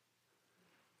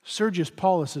 Sergius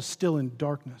Paulus is still in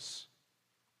darkness.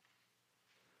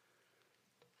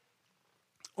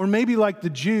 Or maybe like the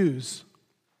Jews,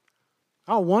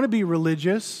 I want to be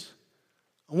religious.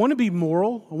 I want to be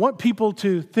moral. I want people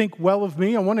to think well of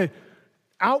me. I want to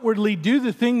outwardly do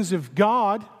the things of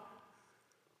God.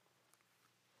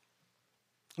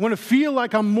 I want to feel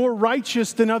like I'm more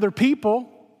righteous than other people.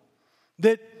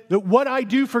 That what I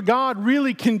do for God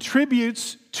really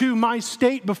contributes to my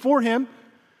state before Him.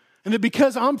 And that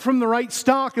because I'm from the right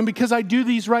stock and because I do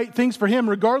these right things for Him,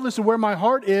 regardless of where my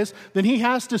heart is, then He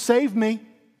has to save me.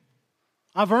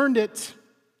 I've earned it.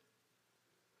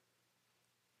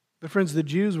 But friends, the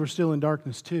Jews were still in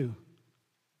darkness too.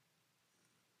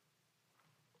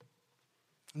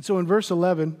 And so in verse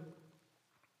 11,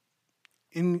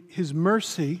 in His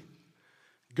mercy,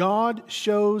 God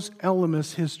shows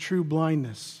Elymas his true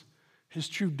blindness, his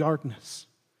true darkness.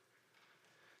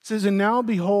 It says, "And now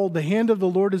behold, the hand of the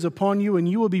Lord is upon you, and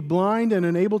you will be blind and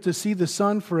unable to see the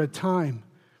sun for a time."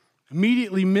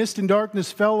 Immediately mist and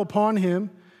darkness fell upon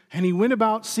him, and he went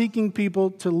about seeking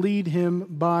people to lead him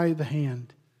by the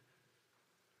hand.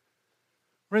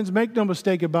 Friends, make no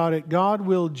mistake about it, God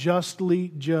will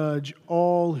justly judge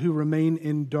all who remain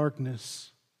in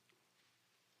darkness.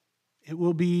 It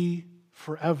will be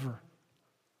forever.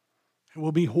 It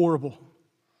will be horrible.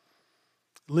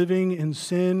 Living in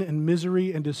sin and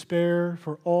misery and despair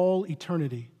for all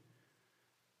eternity.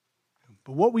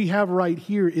 But what we have right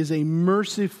here is a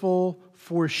merciful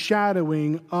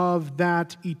foreshadowing of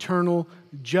that eternal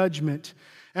judgment.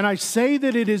 And I say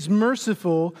that it is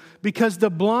merciful because the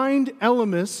blind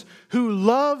Elymas, who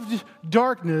loved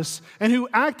darkness and who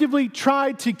actively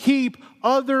tried to keep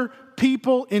other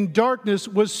people in darkness,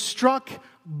 was struck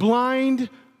blind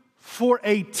for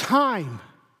a time.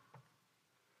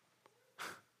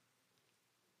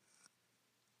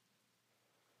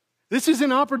 This is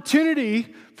an opportunity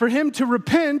for him to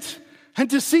repent and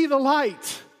to see the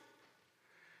light.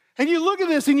 And you look at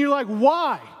this and you're like,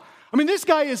 why? I mean, this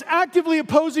guy is actively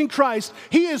opposing Christ.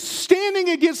 He is standing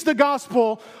against the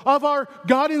gospel of our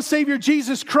God and Savior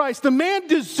Jesus Christ. The man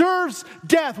deserves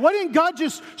death. Why didn't God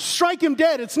just strike him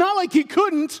dead? It's not like he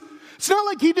couldn't. It's not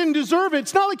like he didn't deserve it.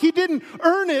 It's not like he didn't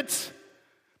earn it.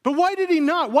 But why did he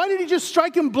not? Why did he just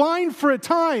strike him blind for a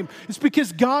time? It's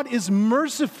because God is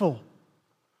merciful.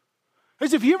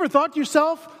 As if you ever thought to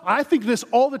yourself, I think this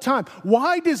all the time,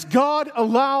 why does God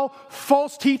allow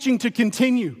false teaching to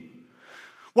continue?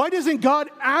 Why doesn't God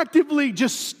actively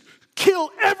just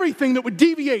kill everything that would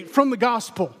deviate from the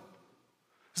gospel?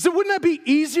 So wouldn't that be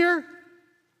easier?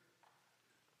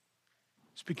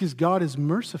 It's because God is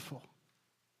merciful.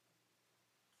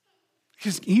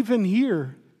 Because even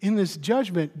here in this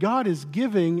judgment, God is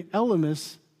giving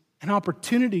Elymas an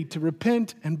opportunity to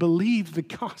repent and believe the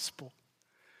gospel.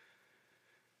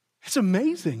 It's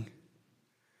amazing.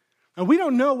 Now, we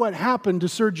don't know what happened to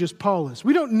Sergius Paulus.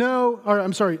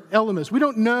 Elymas. We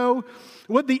don't know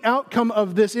what the outcome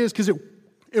of this is because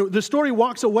the story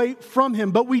walks away from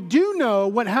him. But we do know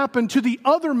what happened to the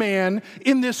other man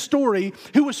in this story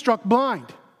who was struck blind.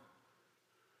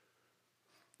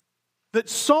 That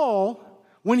Saul,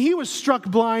 when he was struck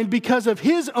blind because of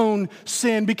his own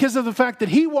sin, because of the fact that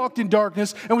he walked in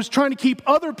darkness and was trying to keep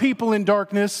other people in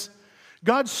darkness,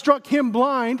 God struck him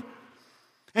blind,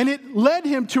 and it led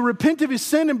him to repent of his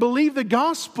sin and believe the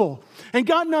gospel. And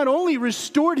God not only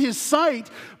restored his sight,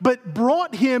 but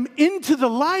brought him into the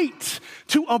light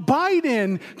to abide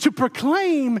in, to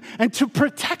proclaim, and to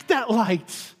protect that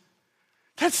light.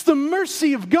 That's the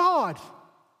mercy of God.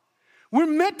 We're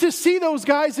meant to see those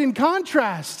guys in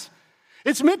contrast.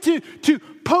 It's meant to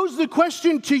pose the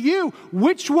question to you,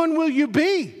 which one will you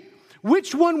be?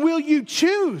 Which one will you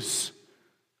choose?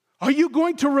 Are you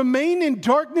going to remain in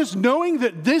darkness knowing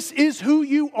that this is who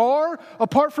you are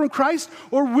apart from Christ?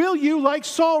 Or will you, like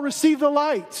Saul, receive the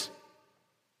light?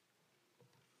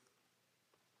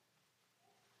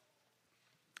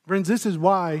 Friends, this is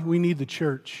why we need the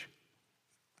church.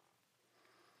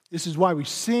 This is why we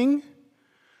sing.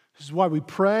 This is why we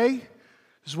pray.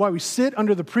 This is why we sit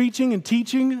under the preaching and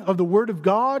teaching of the Word of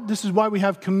God. This is why we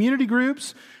have community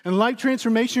groups and life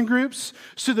transformation groups,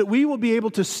 so that we will be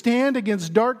able to stand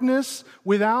against darkness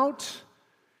without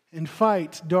and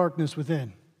fight darkness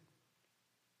within.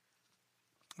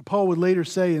 Paul would later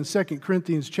say in 2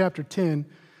 Corinthians chapter 10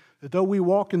 that though we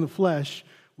walk in the flesh,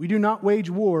 we do not wage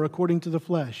war according to the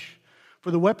flesh. For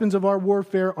the weapons of our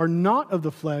warfare are not of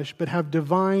the flesh, but have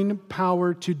divine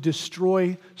power to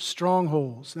destroy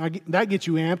strongholds. Now, that gets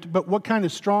you amped, but what kind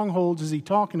of strongholds is he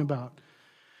talking about?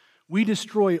 We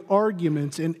destroy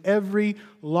arguments and every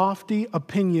lofty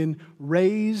opinion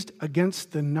raised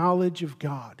against the knowledge of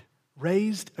God,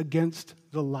 raised against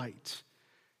the light,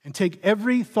 and take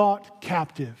every thought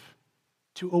captive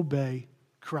to obey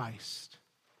Christ.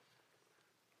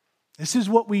 This is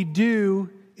what we do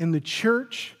in the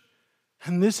church.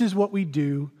 And this is what we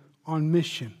do on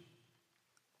mission.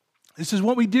 This is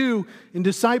what we do in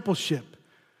discipleship.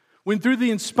 When through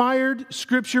the inspired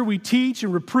Scripture we teach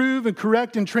and reprove and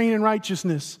correct and train in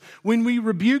righteousness. When we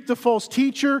rebuke the false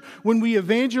teacher. When we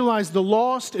evangelize the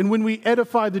lost. And when we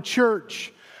edify the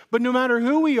church. But no matter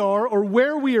who we are or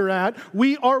where we are at,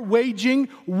 we are waging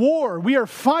war. We are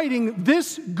fighting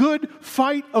this good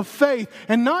fight of faith.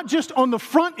 And not just on the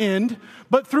front end,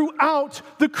 but throughout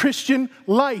the Christian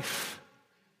life.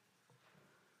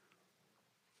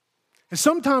 And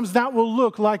sometimes that will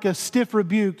look like a stiff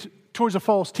rebuke towards a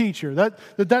false teacher.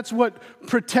 That's what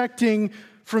protecting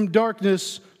from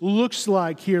darkness looks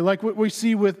like here, like what we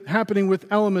see happening with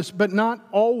Elymas, but not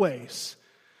always.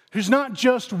 There's not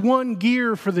just one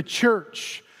gear for the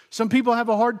church. Some people have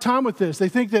a hard time with this. They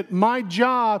think that my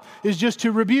job is just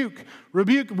to rebuke, right?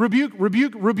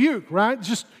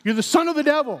 Just you're the son of the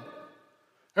devil.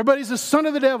 Everybody's the son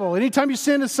of the devil. Anytime you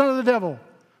sin, it's son of the devil.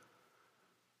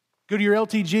 Go to your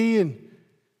LTG and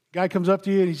guy comes up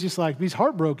to you and he's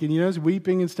heartbroken, he's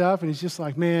weeping and stuff. And he's just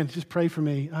like, man, just pray for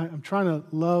me. I'm trying to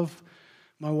love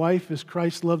my wife as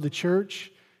Christ loved the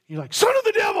church. You're like, son of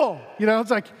the devil.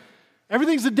 It's like,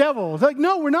 everything's the devil. It's like,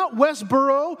 no, we're not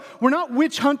Westboro. We're not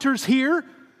witch hunters here.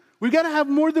 We've got to have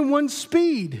more than one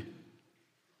speed.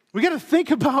 We've got to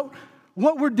think about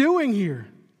what we're doing here.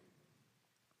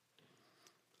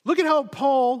 Look at how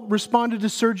Paul responded to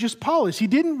Sergius Paulus. He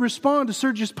didn't respond to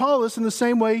Sergius Paulus in the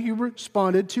same way he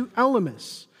responded to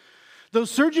Elymas. Though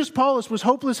Sergius Paulus was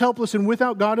hopeless, helpless, and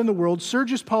without God in the world,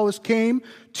 Sergius Paulus came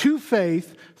to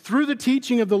faith through the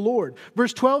teaching of the Lord.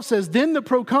 Verse 12 says, Then the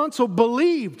proconsul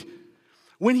believed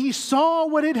when he saw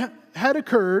what had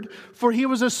occurred, for he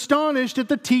was astonished at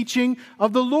the teaching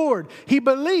of the Lord. He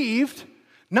believed,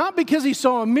 not because he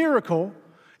saw a miracle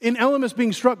in Elymas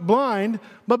being struck blind,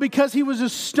 but because he was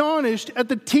astonished at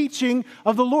the teaching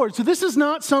of the Lord. So this is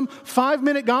not some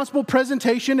 5-minute gospel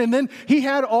presentation and then he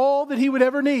had all that he would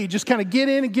ever need. Just kind of get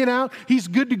in and get out. He's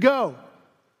good to go.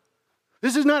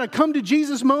 This is not a come to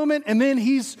Jesus moment and then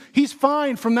he's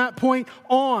fine from that point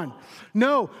on.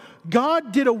 No,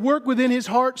 God did a work within his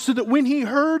heart so that when he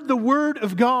heard the word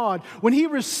of God, when he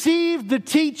received the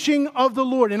teaching of the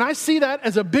Lord, and I see that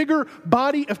as a bigger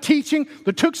body of teaching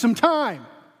that took some time.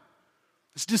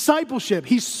 It's discipleship.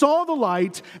 He saw the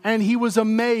light and he was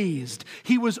amazed.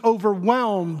 He was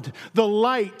overwhelmed. The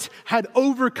light had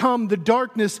overcome the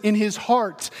darkness in his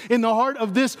heart, in the heart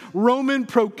of this Roman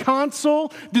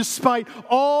proconsul, despite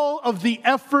all of the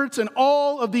efforts and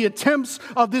all of the attempts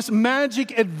of this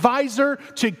magic advisor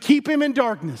to keep him in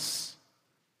darkness.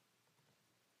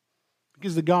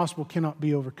 Because the gospel cannot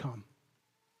be overcome.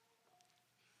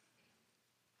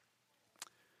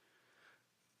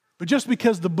 But just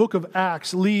because the book of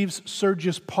Acts leaves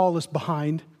Sergius Paulus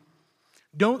behind,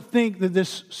 don't think that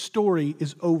this story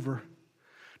is over.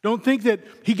 Don't think that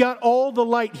he got all the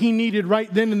light he needed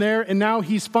right then and there, and now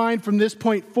he's fine from this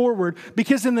point forward.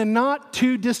 Because in the not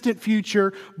too distant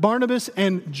future, Barnabas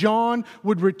and John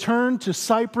would return to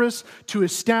Cyprus to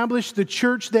establish the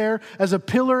church there as a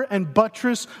pillar and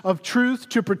buttress of truth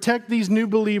to protect these new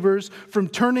believers from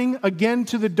turning again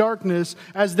to the darkness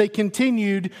as they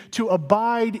continued to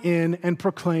abide in and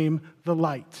proclaim the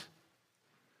light.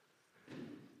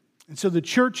 And so the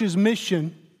church's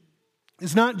mission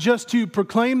is not just to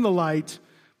proclaim the light,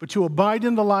 but to abide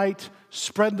in the light,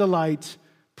 spread the light,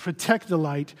 protect the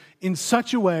light in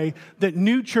such a way that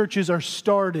new churches are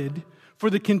started for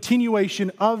the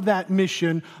continuation of that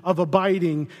mission of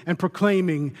abiding and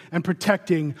proclaiming and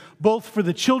protecting, both for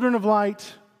the children of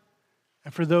light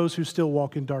and for those who still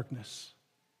walk in darkness.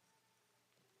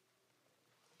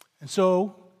 And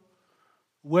so,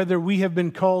 whether we have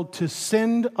been called to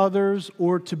send others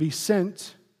or to be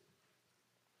sent,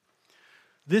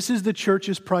 this is the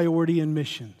church's priority in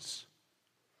missions.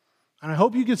 And I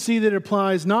hope you can see that it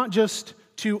applies not just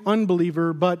to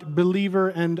unbeliever, but believer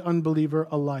and unbeliever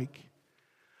alike.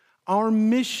 Our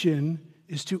mission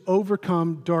is to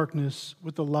overcome darkness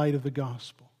with the light of the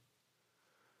gospel.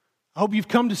 I hope you've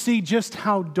come to see just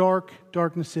how dark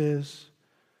darkness is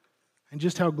and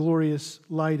just how glorious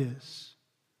light is.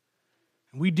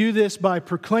 We do this by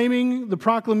proclaiming the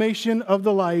proclamation of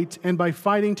the light and by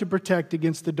fighting to protect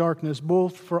against the darkness,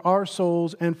 both for our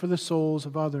souls and for the souls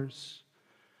of others.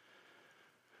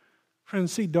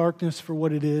 Friends, see darkness for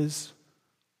what it is.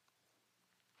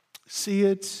 See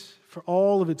it for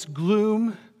all of its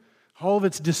gloom, all of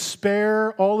its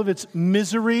despair, all of its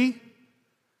misery,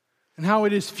 and how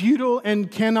it is futile and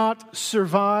cannot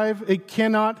survive. It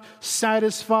cannot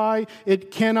satisfy.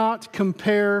 It cannot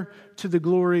compare to the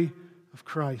glory of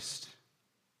Christ.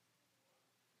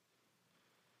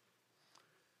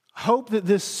 I hope that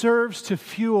this serves to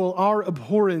fuel our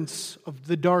abhorrence of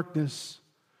the darkness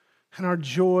and our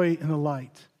joy in the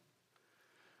light.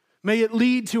 May it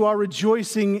lead to our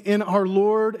rejoicing in our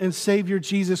Lord and Savior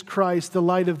Jesus Christ, the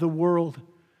light of the world.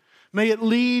 May it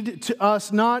lead to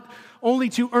us not only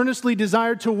to earnestly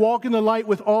desire to walk in the light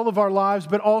with all of our lives,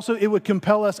 but also it would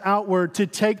compel us outward to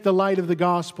take the light of the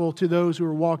gospel to those who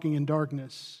are walking in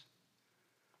darkness.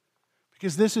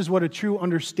 Because this is what a true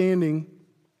understanding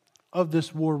of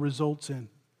this war results in.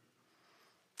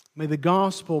 May the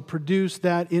gospel produce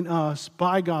that in us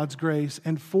by God's grace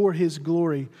and for His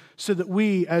glory, so that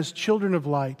we, as children of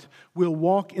light, will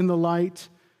walk in the light.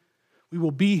 We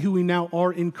will be who we now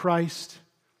are in Christ,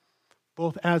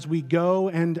 both as we go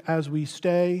and as we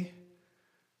stay,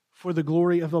 for the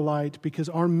glory of the light, because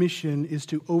our mission is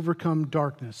to overcome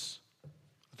darkness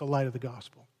with the light of the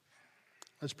gospel.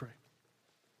 Let's pray.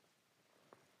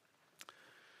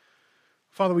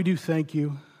 Father, we do thank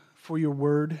you for your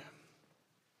word.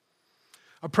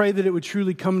 I pray that it would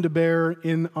truly come to bear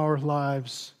in our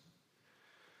lives.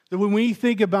 That when we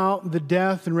think about the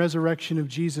death and resurrection of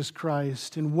Jesus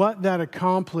Christ and what that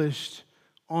accomplished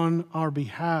on our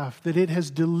behalf, that it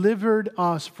has delivered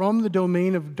us from the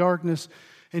domain of darkness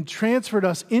and transferred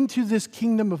us into this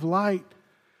kingdom of light,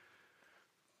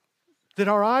 that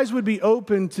our eyes would be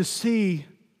open to see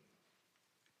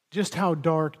just how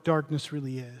dark darkness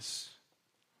really is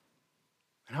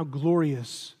and how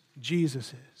glorious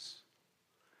Jesus is.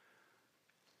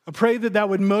 I pray that that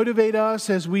would motivate us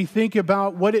as we think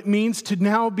about what it means to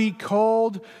now be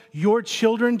called your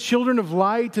children, children of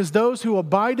light, as those who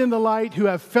abide in the light, who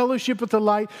have fellowship with the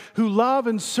light, who love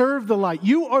and serve the light.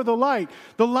 You are the light.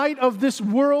 The light of this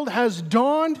world has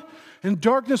dawned, and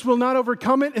darkness will not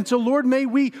overcome it. And so, Lord, may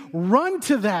we run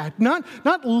to that, not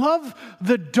love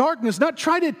the darkness, not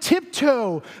try to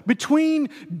tiptoe between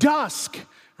dusk,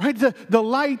 right, the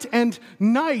light and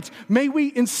night. May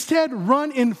we instead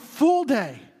run in full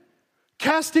day,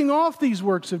 casting off these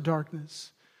works of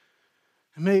darkness.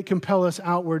 And may it compel us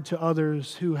outward to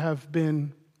others who have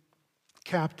been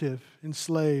captive,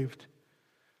 enslaved,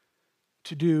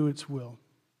 to do its will.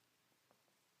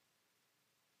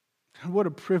 What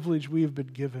a privilege we have been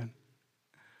given.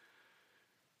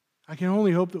 I can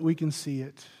only hope that we can see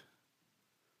it.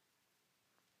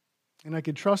 And I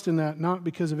can trust in that not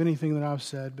because of anything that I've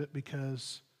said, but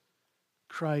because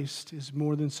Christ is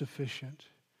more than sufficient.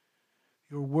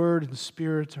 Your word and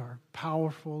spirit are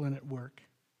powerful and at work.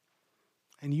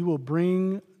 And you will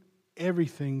bring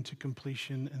everything to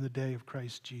completion in the day of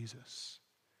Christ Jesus.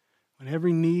 When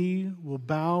every knee will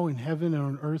bow in heaven and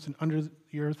on earth and under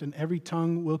the earth, and every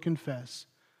tongue will confess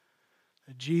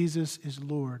that Jesus is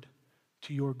Lord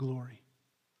to your glory.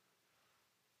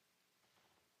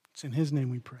 It's in His name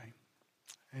we pray.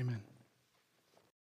 Amen.